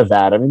there's a bit of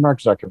that. I mean, Mark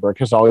Zuckerberg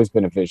has always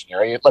been a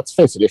visionary. Let's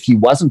face it, if he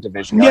wasn't a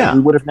visionary, we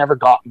would have never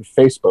gotten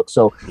Facebook.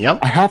 So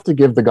I have to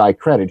give the guy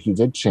credit. He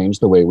did change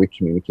the way we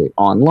communicate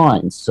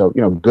online. So,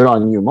 good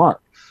on you,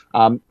 Mark.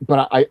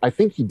 But I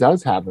think he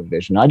does have a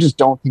vision. I just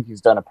don't think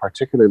he's done a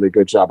particularly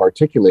good job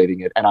articulating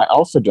it. And I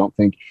also don't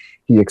think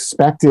he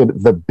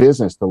expected the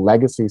business, the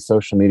legacy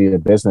social media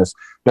business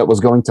that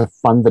was going to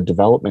fund the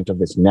development of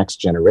this next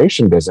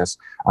generation business.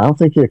 I don't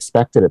think he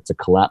expected it to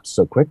collapse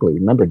so quickly.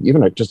 Remember,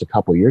 even just a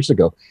couple of years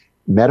ago,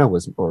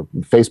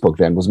 Facebook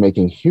then was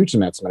making huge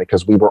amounts of money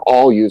because we were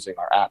all using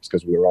our apps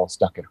because we were all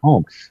stuck at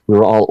home. We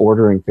were all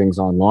ordering things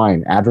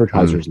online.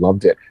 Advertisers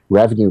loved it.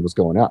 Revenue was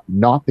going up.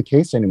 Not the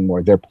case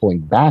anymore. They're pulling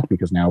back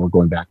because now we're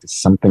going back to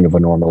something of a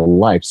normal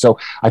life. So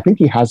I think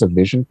he has a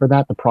vision for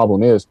that. The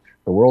problem is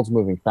the world's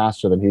moving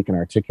faster than he can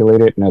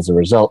articulate it. And as a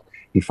result,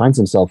 he finds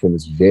himself in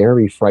this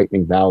very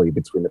frightening valley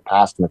between the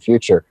past and the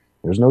future.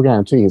 There's no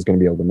guarantee he's going to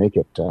be able to make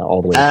it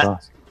all the way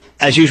across.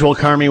 As usual,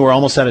 Carmi, we're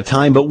almost out of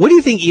time. But what do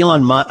you think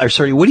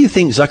what do you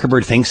think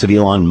Zuckerberg thinks of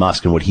Elon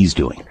Musk and what he's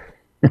doing?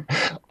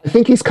 I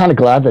think he's kind of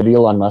glad that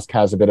Elon Musk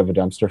has a bit of a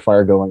dumpster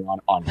fire going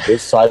on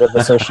his side of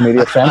the social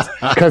media fence,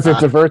 because it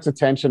diverts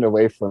attention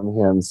away from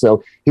him.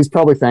 So he's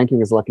probably thanking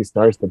his lucky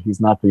stars that he's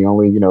not the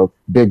only,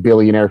 big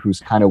billionaire who's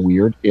kind of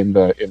weird in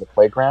the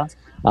playground.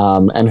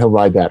 And he'll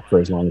ride that for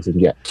as long as he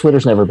can get.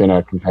 Twitter's never been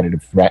a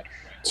competitive threat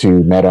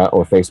to Meta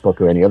or Facebook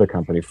or any other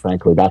company.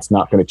 Frankly, that's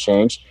not going to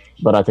change.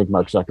 But I think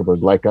Mark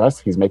Zuckerberg, like us,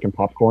 he's making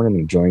popcorn and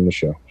enjoying the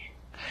show.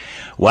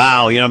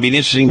 Wow, it'd be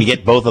interesting to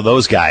get both of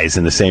those guys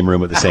in the same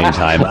room at the same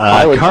time.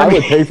 I would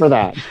pay for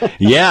that.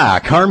 Yeah,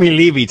 Carmi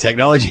Levy,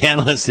 technology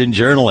analyst and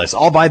journalist.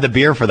 I'll buy the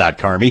beer for that,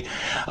 Carmi.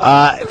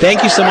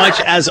 Thank you so much,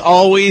 as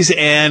always,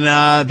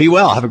 and be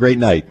well. Have a great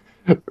night.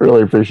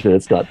 Really appreciate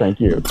it, Scott. Thank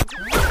you.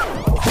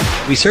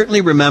 We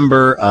certainly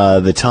remember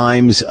the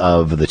times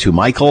of the two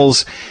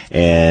Michaels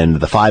and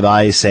the Five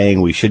Eyes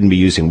saying we shouldn't be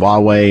using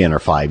Huawei and our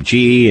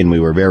 5G, and we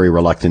were very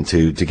reluctant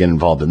to get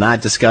involved in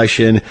that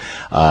discussion.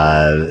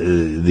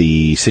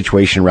 The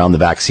situation around the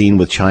vaccine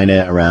with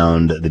China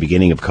around the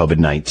beginning of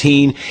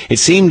COVID-19. It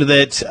seemed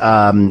that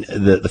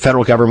the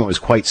federal government was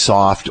quite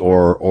soft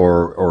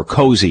or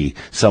cozy,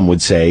 some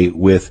would say,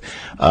 with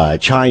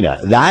China.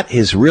 That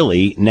has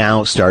really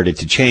now started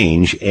to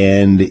change,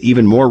 and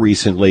even more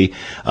recently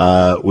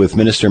with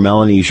Minister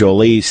Melanie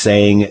Joly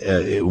saying,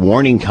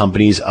 warning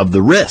companies of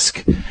the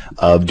risk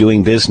of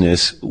doing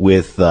business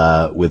with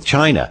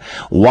China.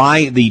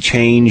 Why the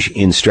change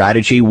in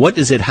strategy? What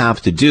does it have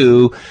to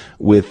do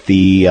with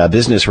the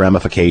business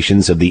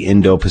ramifications of the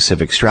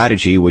Indo-Pacific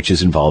strategy, which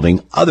is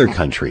involving other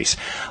countries?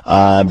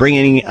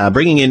 Bringing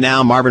in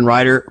now Marvin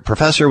Ryder,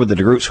 professor with the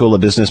DeGroote School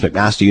of Business,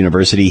 McMaster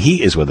University.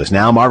 He is with us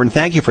now. Marvin,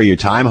 thank you for your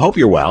time. Hope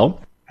you're well.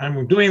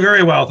 I'm doing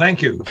very well,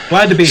 thank you.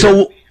 Glad to be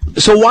here.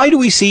 So why do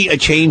we see a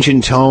change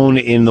in tone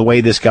in the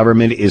way this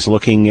government is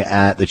looking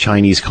at the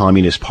Chinese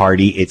Communist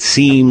Party? It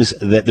seems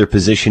that their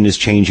position is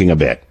changing a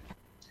bit.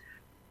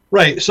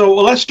 Right. So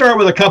let's start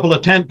with a couple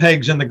of tent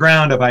pegs in the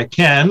ground, if I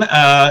can.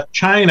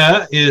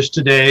 China is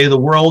today the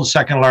world's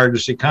second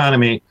largest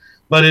economy,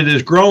 but it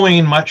is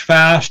growing much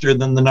faster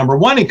than the number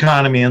one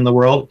economy in the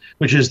world,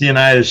 which is the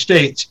United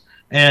States.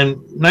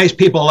 And nice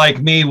people like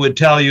me would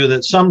tell you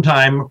that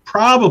sometime,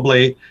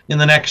 probably in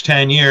the next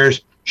 10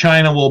 years,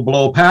 China will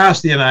blow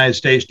past the United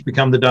States to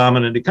become the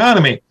dominant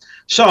economy.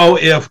 So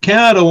if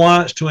Canada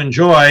wants to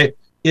enjoy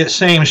its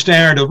same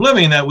standard of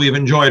living that we've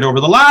enjoyed over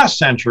the last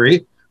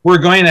century, we're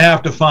going to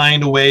have to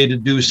find a way to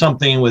do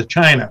something with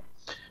China.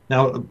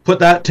 Now, put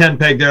that 10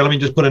 peg there. Let me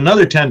just put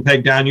another 10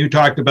 peg down. You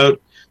talked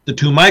about the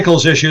two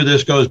Michaels issue.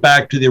 This goes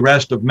back to the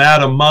arrest of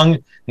Madam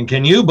Meng. And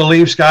can you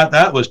believe, Scott,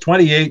 that was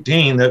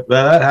 2018 that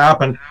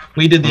happened.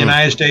 We did the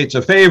United States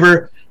a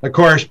favor. Of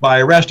course,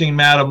 by arresting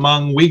Madam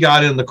Meng, we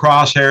got in the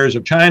crosshairs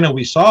of China.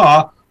 We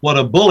saw what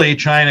a bully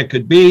China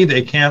could be.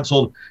 They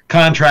canceled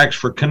contracts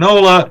for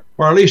canola,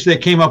 or at least they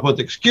came up with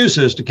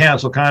excuses to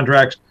cancel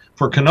contracts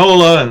for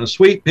canola and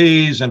sweet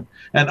peas and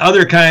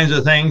other kinds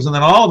of things. And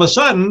then all of a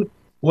sudden,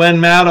 when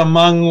Madam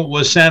Meng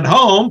was sent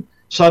home,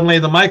 suddenly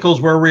the Michaels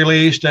were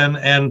released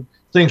and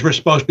things were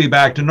supposed to be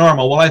back to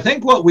normal. Well, I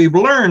think what we've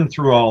learned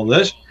through all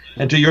this,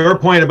 and to your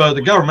point about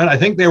the government, I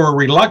think they were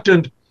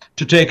reluctant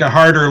to take a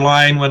harder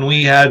line when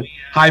we had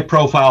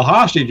high-profile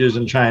hostages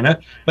in China.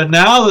 But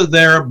now that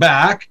they're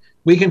back,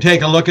 we can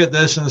take a look at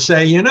this and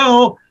say,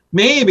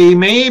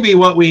 maybe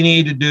what we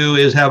need to do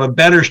is have a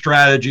better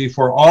strategy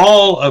for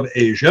all of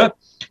Asia.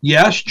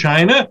 Yes,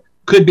 China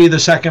could be the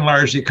second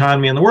largest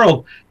economy in the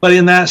world, but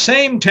in that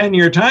same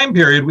 10-year time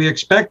period, we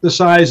expect the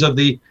size of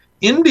the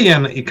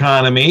Indian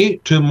economy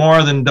to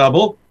more than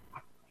double,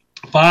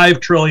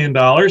 $5 trillion.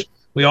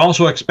 We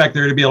also expect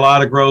there to be a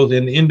lot of growth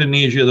in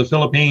Indonesia, the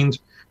Philippines,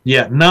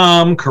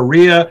 Vietnam,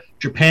 Korea.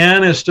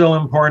 Japan is still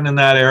important in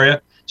that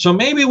area. So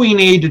maybe we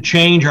need to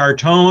change our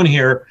tone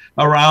here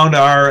around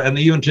and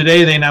even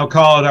today they now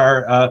call it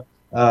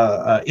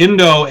our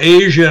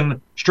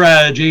Indo-Asian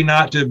strategy,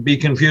 not to be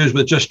confused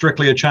with just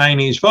strictly a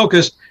Chinese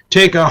focus.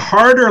 Take a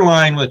harder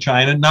line with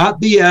China, not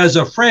be as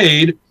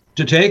afraid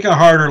to take a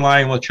harder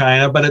line with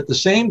China, but at the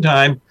same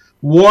time,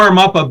 warm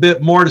up a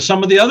bit more to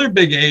some of the other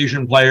big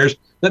Asian players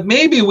that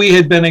maybe we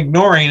had been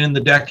ignoring in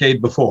the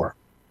decade before.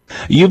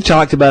 You've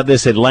talked about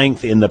this at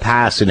length in the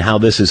past and how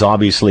this is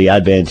obviously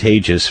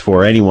advantageous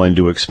for anyone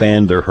to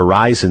expand their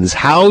horizons.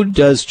 How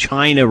does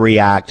China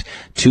react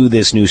to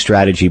this new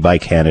strategy by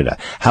Canada?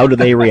 How do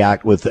they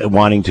react with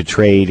wanting to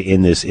trade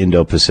in this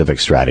Indo-Pacific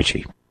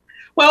strategy?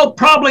 Well,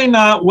 probably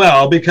not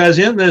well, because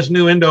in this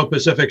new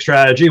Indo-Pacific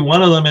strategy,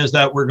 one of them is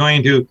that we're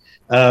going to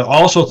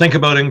also think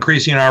about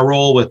increasing our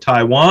role with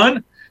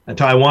Taiwan. And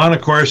Taiwan,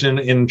 of course,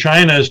 in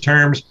China's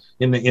terms,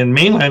 in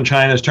mainland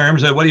China's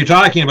terms, what are you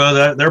talking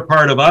about? They're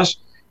part of us,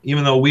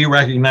 even though we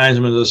recognize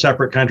them as a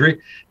separate country.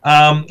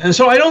 And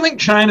so I don't think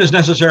China is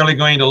necessarily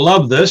going to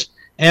love this.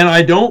 And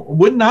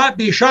would not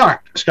be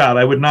shocked, Scott.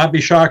 I would not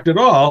be shocked at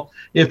all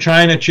if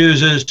China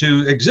chooses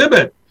to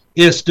exhibit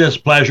its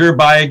displeasure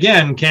by,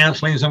 again,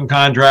 canceling some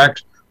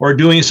contracts or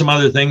doing some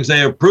other things. They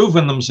have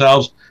proven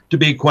themselves to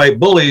be quite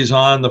bullies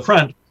on the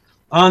front.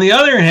 On the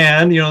other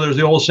hand, there's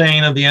the old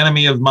saying of the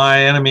enemy of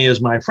my enemy is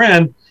my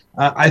friend.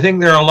 I think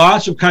there are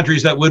lots of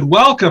countries that would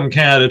welcome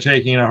Canada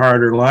taking a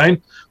harder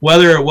line,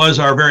 whether it was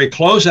our very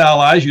close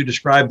allies, you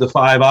described the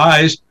Five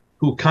Eyes,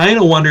 who kind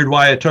of wondered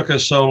why it took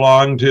us so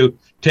long to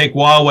take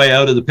Huawei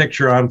out of the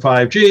picture on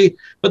 5G.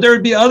 But there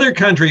would be other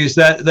countries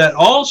that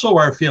also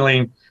are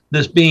feeling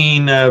this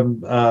being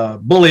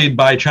bullied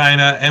by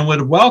China and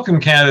would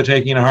welcome Canada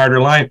taking a harder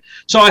line.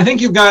 So I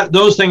think you've got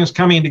those things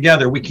coming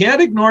together. We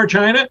can't ignore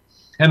China,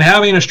 and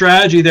having a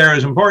strategy there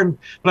is important.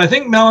 But I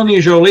think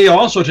Melanie Joly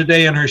also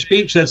today in her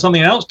speech said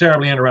something else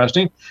terribly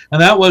interesting,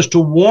 and that was to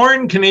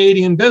warn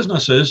Canadian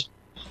businesses,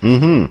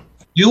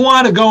 you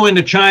want to go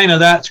into China,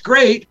 that's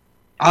great.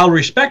 I'll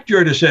respect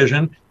your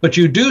decision, but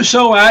you do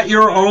so at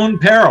your own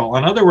peril.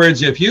 In other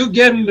words, if you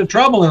get into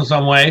trouble in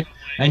some way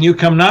and you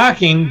come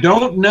knocking,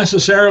 don't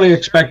necessarily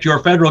expect your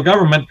federal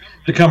government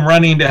to come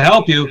running to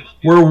help you.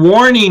 We're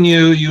warning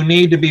you, you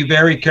need to be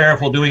very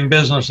careful doing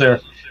business there.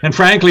 And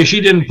frankly,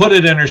 she didn't put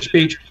it in her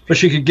speech, but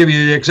she could give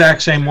you the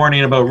exact same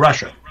warning about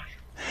Russia.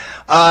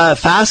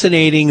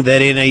 Fascinating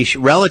that in a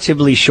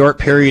relatively short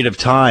period of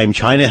time,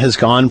 China has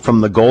gone from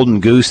the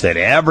golden goose that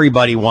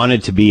everybody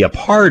wanted to be a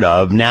part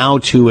of now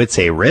to it's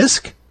a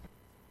risk.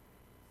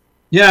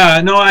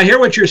 Yeah, no, I hear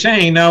what you're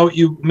saying. Now,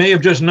 you may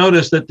have just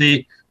noticed that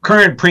the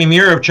current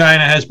premier of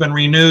China has been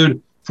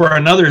renewed for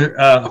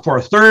for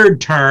a third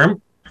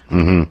term.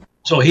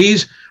 So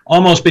he's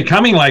almost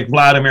becoming like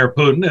Vladimir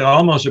Putin. It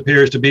almost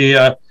appears to be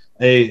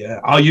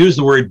I'll use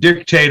the word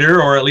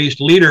dictator, or at least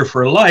leader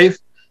for life.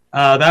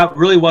 That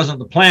really wasn't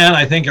the plan.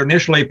 I think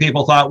initially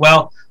people thought,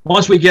 well,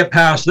 once we get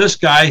past this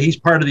guy, he's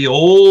part of the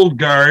old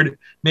guard.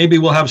 Maybe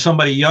we'll have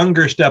somebody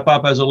younger step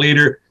up as a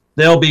leader.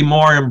 They'll be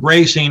more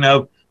embracing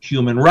of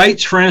human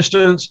rights, for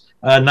instance,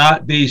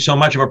 not be so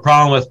much of a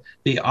problem with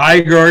the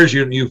Uyghurs.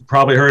 You've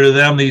probably heard of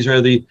them. These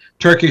are the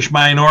Turkish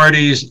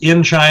minorities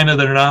in China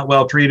that are not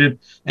well treated.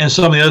 And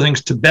some of the other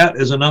things, Tibet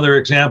is another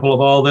example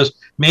of all this,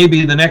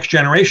 maybe the next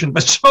generation.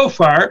 But so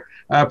far,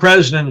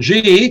 President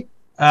Xi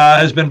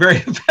has been very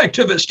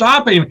effective at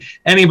stopping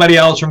anybody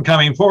else from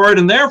coming forward.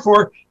 And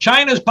therefore,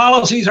 China's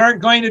policies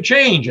aren't going to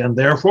change. And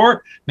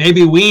therefore,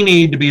 maybe we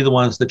need to be the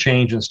ones that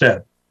change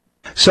instead.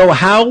 So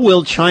how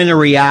will China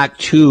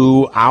react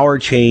to our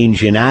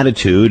change in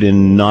attitude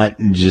and not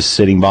just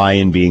sitting by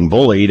and being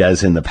bullied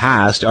as in the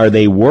past? Are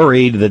they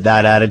worried that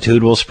that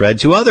attitude will spread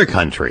to other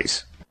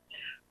countries?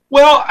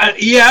 Well,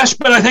 yes,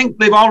 but I think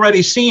they've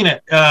already seen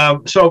it.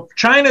 So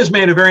China's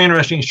made a very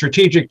interesting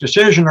strategic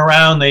decision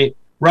around the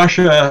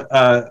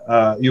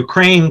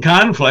Russia-Ukraine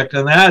conflict,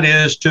 and that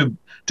is to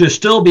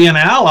still be an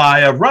ally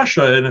of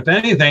Russia, and if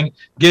anything,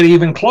 get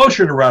even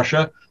closer to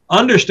Russia,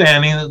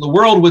 understanding that the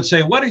world would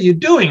say, what are you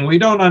doing? We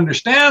don't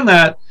understand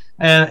that.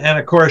 And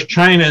of course,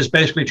 China is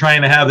basically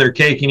trying to have their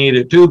cake and eat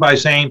it too by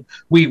saying,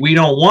 we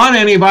don't want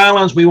any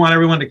violence. We want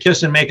everyone to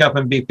kiss and make up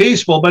and be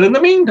peaceful. But in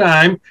the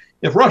meantime,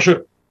 if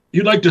Russia,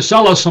 you'd like to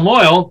sell us some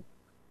oil,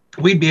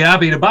 we'd be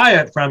happy to buy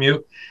it from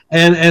you.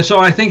 And so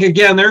I think,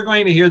 again, they're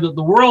going to hear that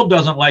the world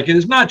doesn't like it.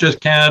 It's not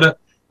just Canada.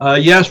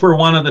 Yes, we're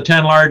one of the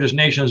 10 largest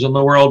nations in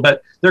the world,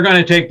 but they're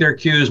going to take their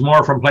cues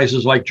more from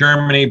places like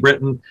Germany,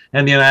 Britain,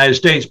 and the United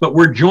States. But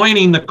we're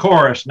joining the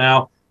chorus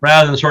now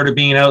rather than sort of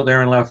being out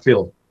there in left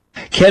field.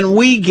 Can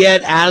we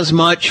get as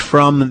much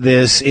from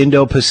this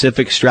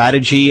Indo-Pacific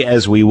strategy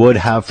as we would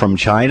have from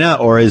China,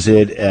 or is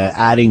it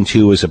adding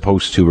to as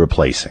opposed to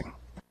replacing?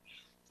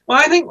 Well,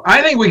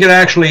 I think we could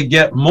actually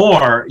get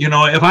more.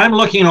 If I'm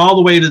looking all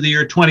the way to the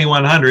year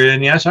 2100,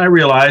 and yes, I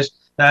realize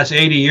that's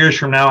 80 years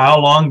from now,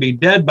 I'll long be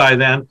dead by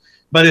then.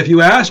 But if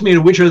you ask me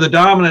which are the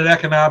dominant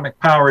economic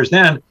powers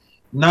then,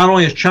 not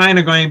only is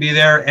China going to be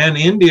there and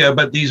India,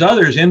 but these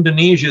others,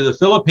 Indonesia, the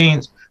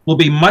Philippines, will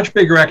be much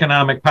bigger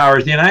economic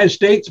powers. The United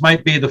States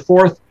might be the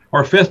fourth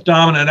or fifth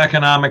dominant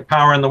economic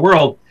power in the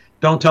world.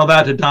 Don't tell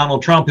that to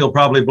Donald Trump. He'll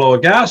probably blow a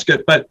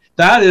gasket. But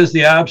that is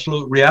the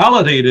absolute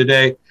reality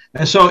today.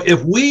 And so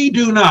if we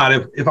do not,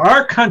 if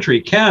our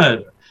country,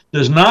 Canada,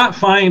 does not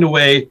find a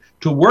way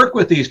to work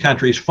with these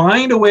countries,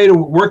 find a way to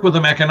work with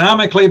them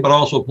economically, but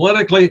also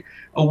politically,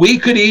 we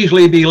could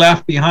easily be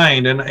left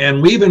behind.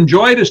 And we've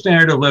enjoyed a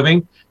standard of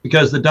living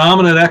because the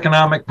dominant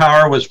economic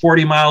power was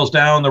 40 miles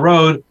down the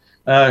road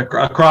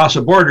across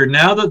a border.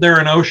 Now that they're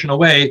an ocean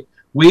away,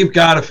 we've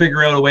got to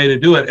figure out a way to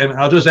do it. And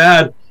I'll just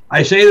add,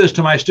 I say this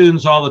to my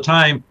students all the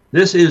time,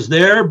 this is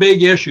their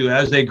big issue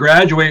as they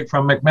graduate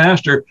from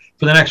McMaster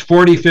for the next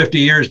 40, 50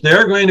 years.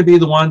 They're going to be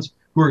the ones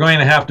who are going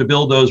to have to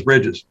build those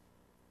bridges.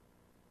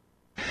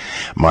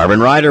 Marvin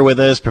Ryder with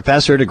us,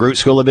 professor at DeGroote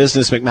School of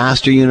Business,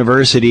 McMaster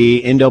University,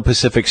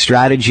 Indo-Pacific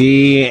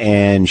strategy,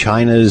 and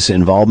China's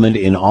involvement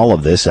in all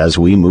of this as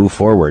we move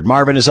forward.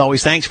 Marvin, as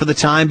always, thanks for the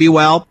time. Be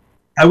well.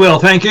 I will.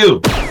 Thank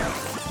you.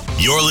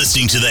 You're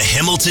listening to the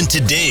Hamilton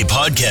Today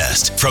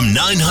podcast from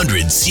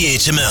 900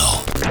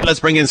 CHML. Let's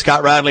bring in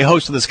Scott Radley,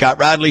 host of the Scott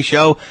Radley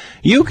Show.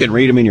 You can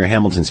read him in your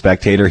Hamilton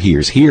Spectator. He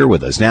is here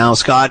with us now.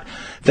 Scott,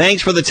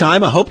 thanks for the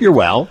time. I hope you're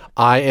well.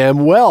 I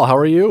am well. How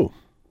are you?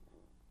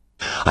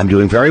 I'm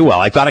doing very well.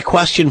 I've got a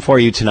question for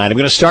you tonight. I'm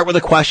going to start with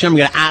a question. I'm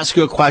going to ask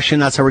you a question.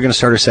 That's how we're going to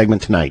start our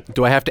segment tonight.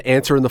 Do I have to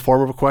answer in the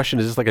form of a question?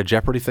 Is this like a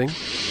Jeopardy thing?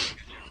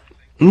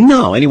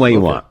 No, any way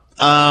you want.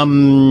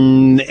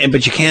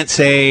 But you can't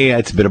say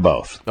it's a bit of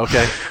both.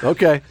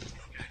 Okay.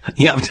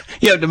 You have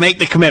to make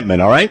the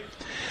commitment, all right?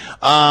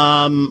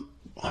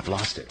 I've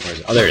lost it. Where is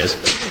it? Oh, there it is.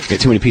 Got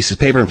too many pieces of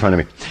paper in front of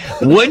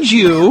me. Would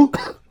you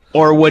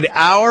or would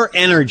our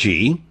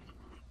energy,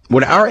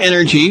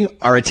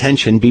 our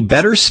attention be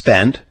better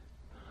spent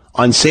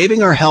on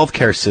saving our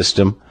healthcare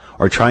system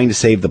or trying to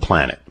save the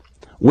planet?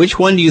 Which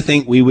one do you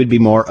think we would be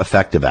more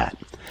effective at?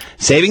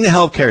 Saving the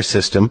healthcare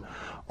system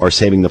or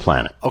saving the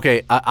planet?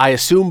 Okay, I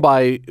assume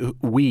by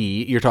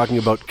we, you're talking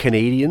about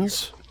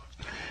Canadians?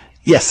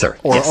 Yes, sir.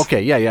 Or, yes.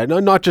 Okay, yeah. No,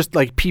 not just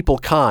like people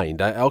kind.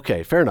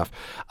 Okay, fair enough.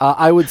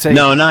 I would say...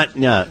 No,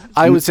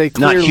 I would say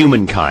clearly, not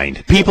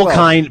humankind.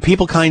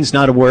 People kind's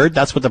not a word.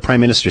 That's what the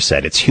Prime Minister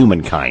said. It's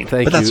humankind.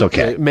 But that's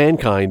okay.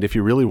 Mankind, if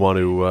you really want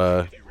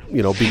to...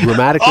 be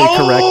grammatically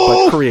correct,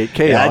 but create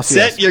chaos.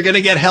 That's it. You're going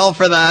to get hell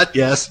for that.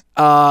 Yes.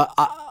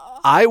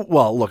 I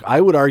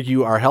would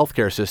argue our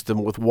healthcare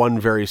system with one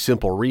very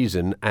simple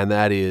reason, and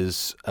that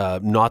is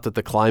not that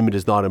the climate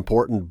is not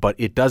important, but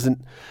it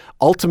doesn't.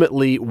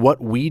 Ultimately, what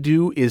we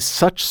do is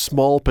such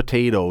small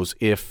potatoes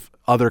if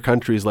other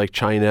countries like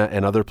China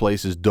and other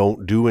places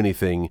don't do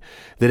anything,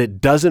 that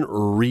it doesn't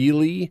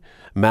really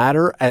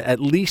matter, at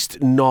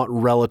least not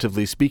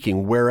relatively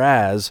speaking,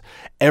 whereas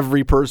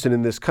every person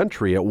in this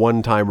country at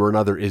one time or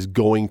another is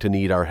going to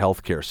need our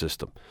healthcare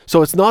system.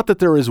 So it's not that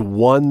there is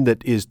one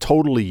that is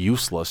totally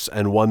useless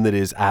and one that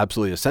is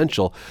absolutely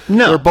essential.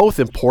 No. They're both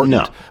important.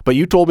 No. But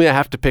you told me I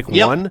have to pick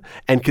one,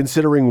 and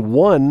considering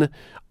one,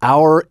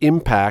 our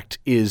impact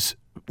is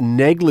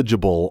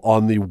negligible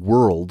on the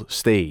world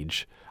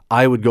stage,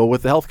 I would go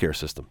with the healthcare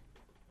system.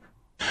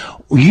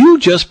 You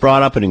just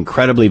brought up an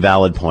incredibly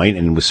valid point,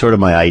 and it was sort of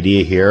my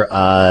idea here.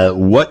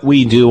 What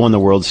we do on the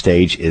world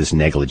stage is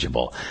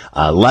negligible.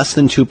 Less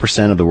than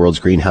 2% of the world's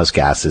greenhouse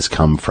gases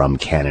come from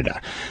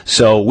Canada.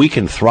 So we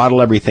can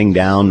throttle everything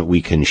down,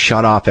 we can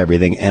shut off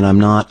everything, and I'm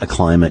not a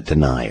climate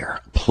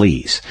denier.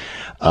 Please.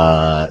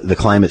 The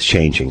climate's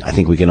changing. I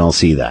think we can all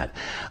see that.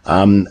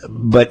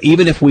 But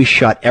even if we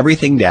shut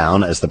everything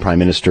down, as the Prime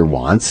Minister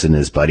wants and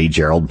his buddy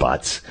Gerald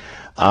Butts,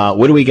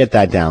 what do we get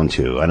that down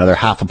to? Another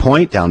half a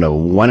point, down to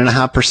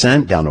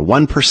 1.5%, down to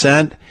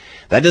 1%.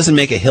 That doesn't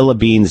make a hill of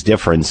beans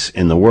difference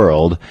in the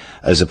world,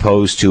 as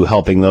opposed to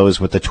helping those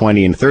with the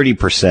 20 and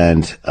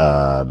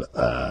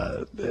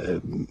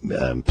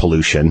 30%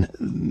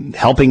 pollution,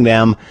 helping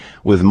them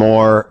with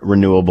more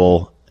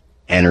renewable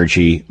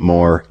energy,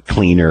 more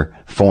cleaner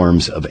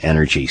forms of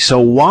energy. So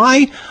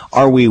why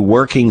are we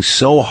working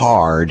so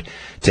hard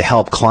to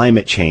help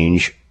climate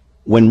change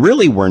when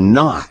really we're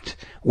not?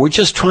 We're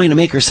just trying to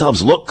make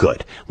ourselves look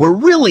good. We're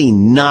really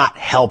not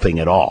helping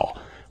at all.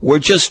 We're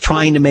just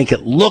trying to make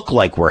it look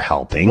like we're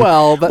helping.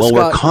 Well,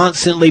 we're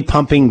constantly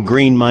pumping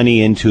green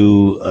money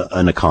into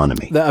an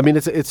economy. I mean,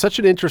 it's such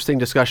an interesting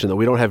discussion that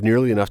we don't have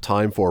nearly enough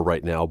time for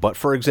right now. But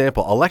for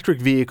example,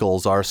 electric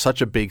vehicles are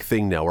such a big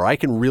thing now where I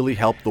can really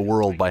help the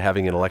world by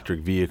having an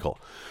electric vehicle.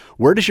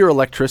 Where does your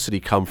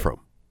electricity come from?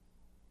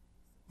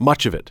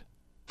 Much of it.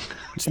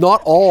 It's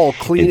not all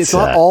clean. It's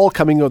not all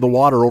coming out of the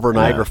water over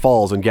Niagara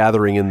Falls and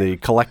gathering in the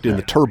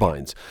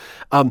turbines.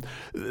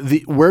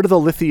 Where do the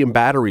lithium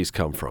batteries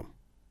come from?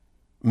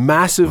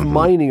 Massive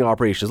mining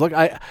operations. Look,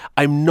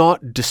 I'm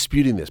not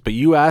disputing this, but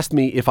you asked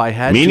me if I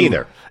had Me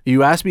neither.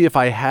 You asked me if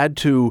I had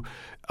to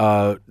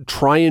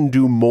try and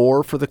do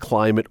more for the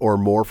climate or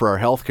more for our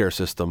healthcare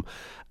system.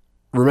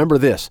 Remember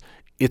this.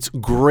 It's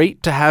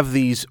great to have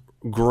these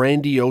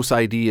grandiose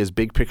ideas,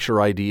 big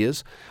picture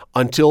ideas,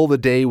 until the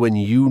day when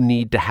you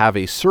need to have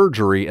a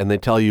surgery and they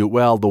tell you,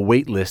 well, the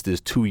wait list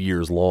is 2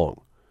 years long.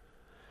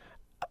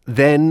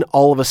 Then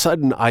all of a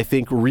sudden, I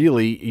think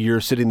really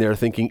you're sitting there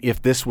thinking,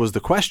 if this was the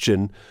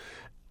question,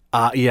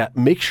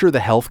 make sure the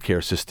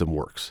healthcare system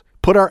works.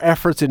 Put our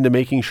efforts into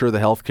making sure the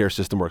healthcare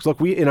system works.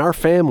 Look, in our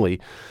family,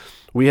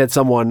 I had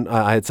someone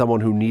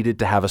who needed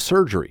to have a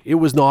surgery. It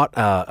was not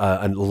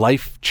a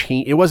life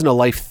change. It wasn't a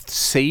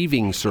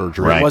life-saving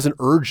surgery. Right. It wasn't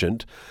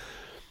urgent,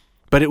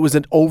 but it was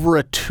over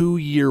a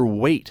 2-year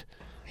wait.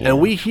 Yeah. And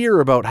we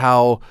hear about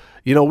how,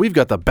 we've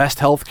got the best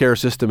healthcare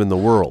system in the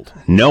world.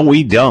 No,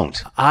 we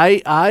don't.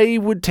 I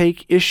would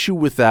take issue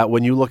with that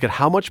when you look at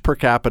how much per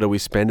capita we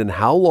spend and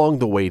how long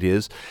the wait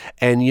is.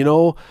 And,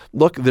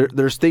 look,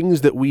 there's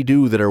things that we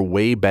do that are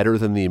way better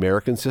than the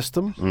American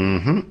system.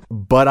 Mm-hmm.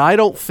 But I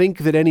don't think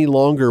that any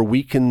longer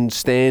we can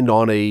stand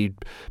on a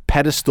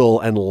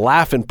pedestal and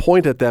laugh and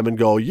point at them and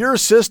go, your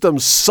system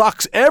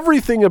sucks.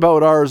 Everything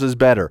about ours is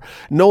better.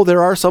 No,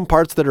 there are some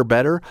parts that are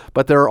better,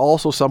 but there are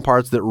also some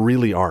parts that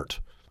really aren't.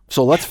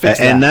 So let's fix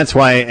that. And that's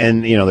why,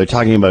 and they're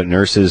talking about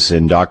nurses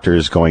and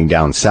doctors going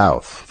down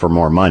south for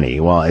more money.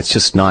 Well, it's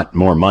just not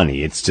more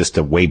money. It's just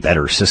a way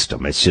better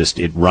system. It's just,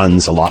 it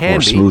runs a lot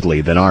more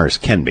smoothly than ours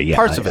can be. Yeah,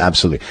 parts of it.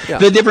 Absolutely. Yeah.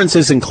 The difference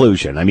is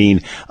inclusion. I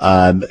mean,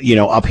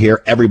 up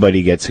here,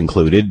 everybody gets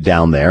included.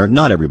 Down there,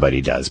 not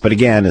everybody does. But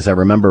again, as I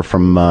remember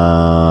from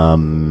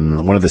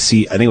one of the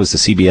I think it was the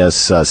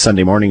CBS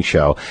Sunday morning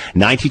show,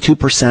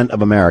 92%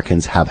 of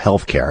Americans have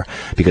health care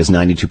because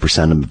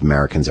 92% of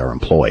Americans are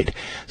employed.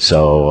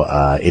 So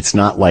it's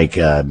not like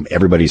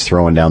everybody's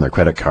throwing down their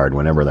credit card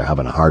whenever they're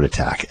having a heart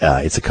attack.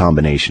 It's a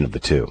combination of the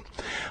two.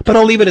 But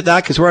I'll leave it at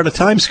that because we're out of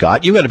time,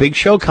 Scott. You got a big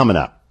show coming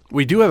up.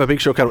 We do have a big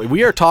show coming.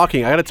 We are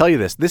talking, I got to tell you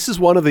this. This is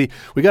we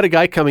got a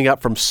guy coming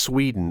up from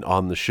Sweden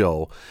on the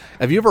show.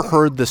 Have you ever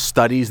heard the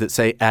studies that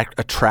say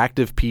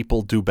attractive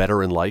people do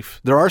better in life?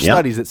 There are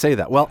studies that say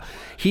that. Well,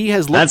 he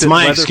has looked That's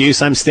my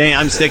excuse. I'm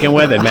sticking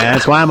with it, man.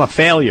 That's why I'm a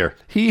failure.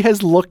 He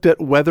has looked at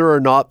whether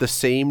or not the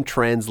same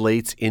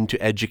translates into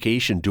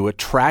education. Do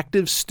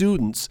attractive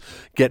students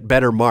get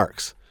better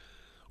marks?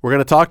 We're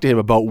going to talk to him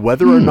about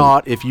whether or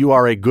not, if you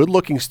are a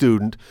good-looking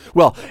student,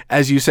 well,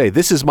 as you say,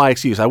 this is my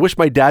excuse. I wish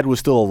my dad was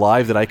still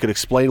alive that I could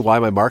explain why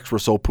my marks were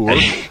so poor.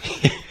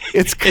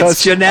 It's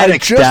because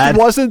genetics, I just Dad.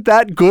 wasn't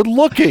that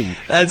good-looking.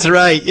 That's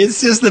right. It's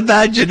just the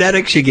bad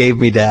genetics you gave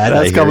me, Dad.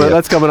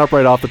 That's coming up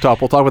right off the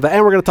top. We'll talk about that.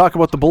 And we're going to talk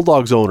about the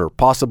Bulldogs owner,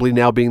 possibly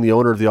now being the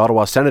owner of the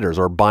Ottawa Senators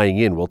or buying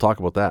in. We'll talk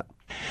about that.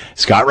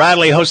 Scott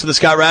Radley, host of the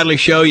Scott Radley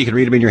Show. You can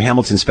read him in your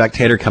Hamilton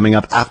Spectator coming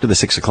up after the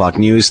 6 o'clock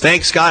news.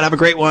 Thanks, Scott. Have a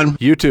great one.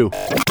 You too.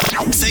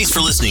 Thanks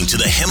for listening to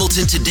the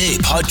Hamilton Today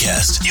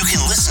podcast. You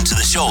can listen to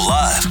the show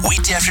live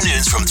weekday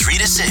afternoons from 3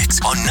 to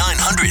 6 on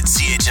 900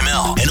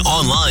 CHML and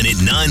online at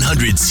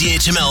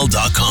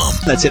 900CHML.com.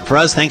 That's it for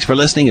us. Thanks for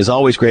listening. As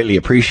always, greatly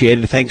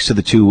appreciated. Thanks to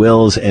the two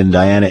Wills and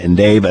Diana and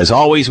Dave. As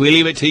always, we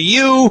leave it to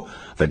you,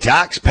 the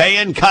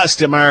tax-paying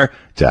customer,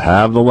 to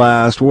have the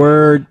last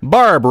word.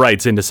 Barb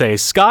writes in to say,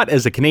 Scott,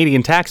 as a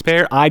Canadian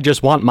taxpayer, I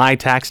just want my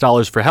tax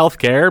dollars for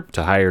healthcare,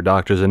 to hire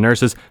doctors and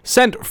nurses,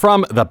 sent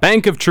from the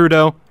Bank of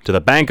Trudeau to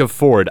the Bank of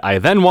Ford. I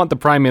then want the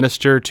Prime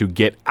Minister to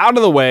get out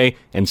of the way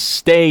and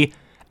stay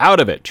out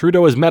of it.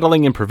 Trudeau is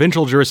meddling in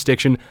provincial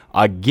jurisdiction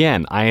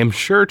again. I am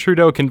sure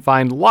Trudeau can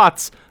find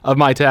lots of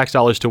my tax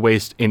dollars to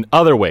waste in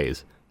other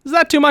ways. Is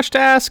that too much to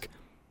ask?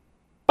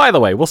 By the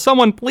way, will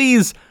someone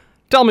please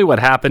tell me what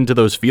happened to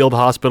those field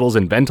hospitals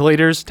and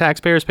ventilators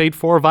taxpayers paid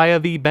for via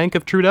the Bank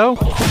of Trudeau?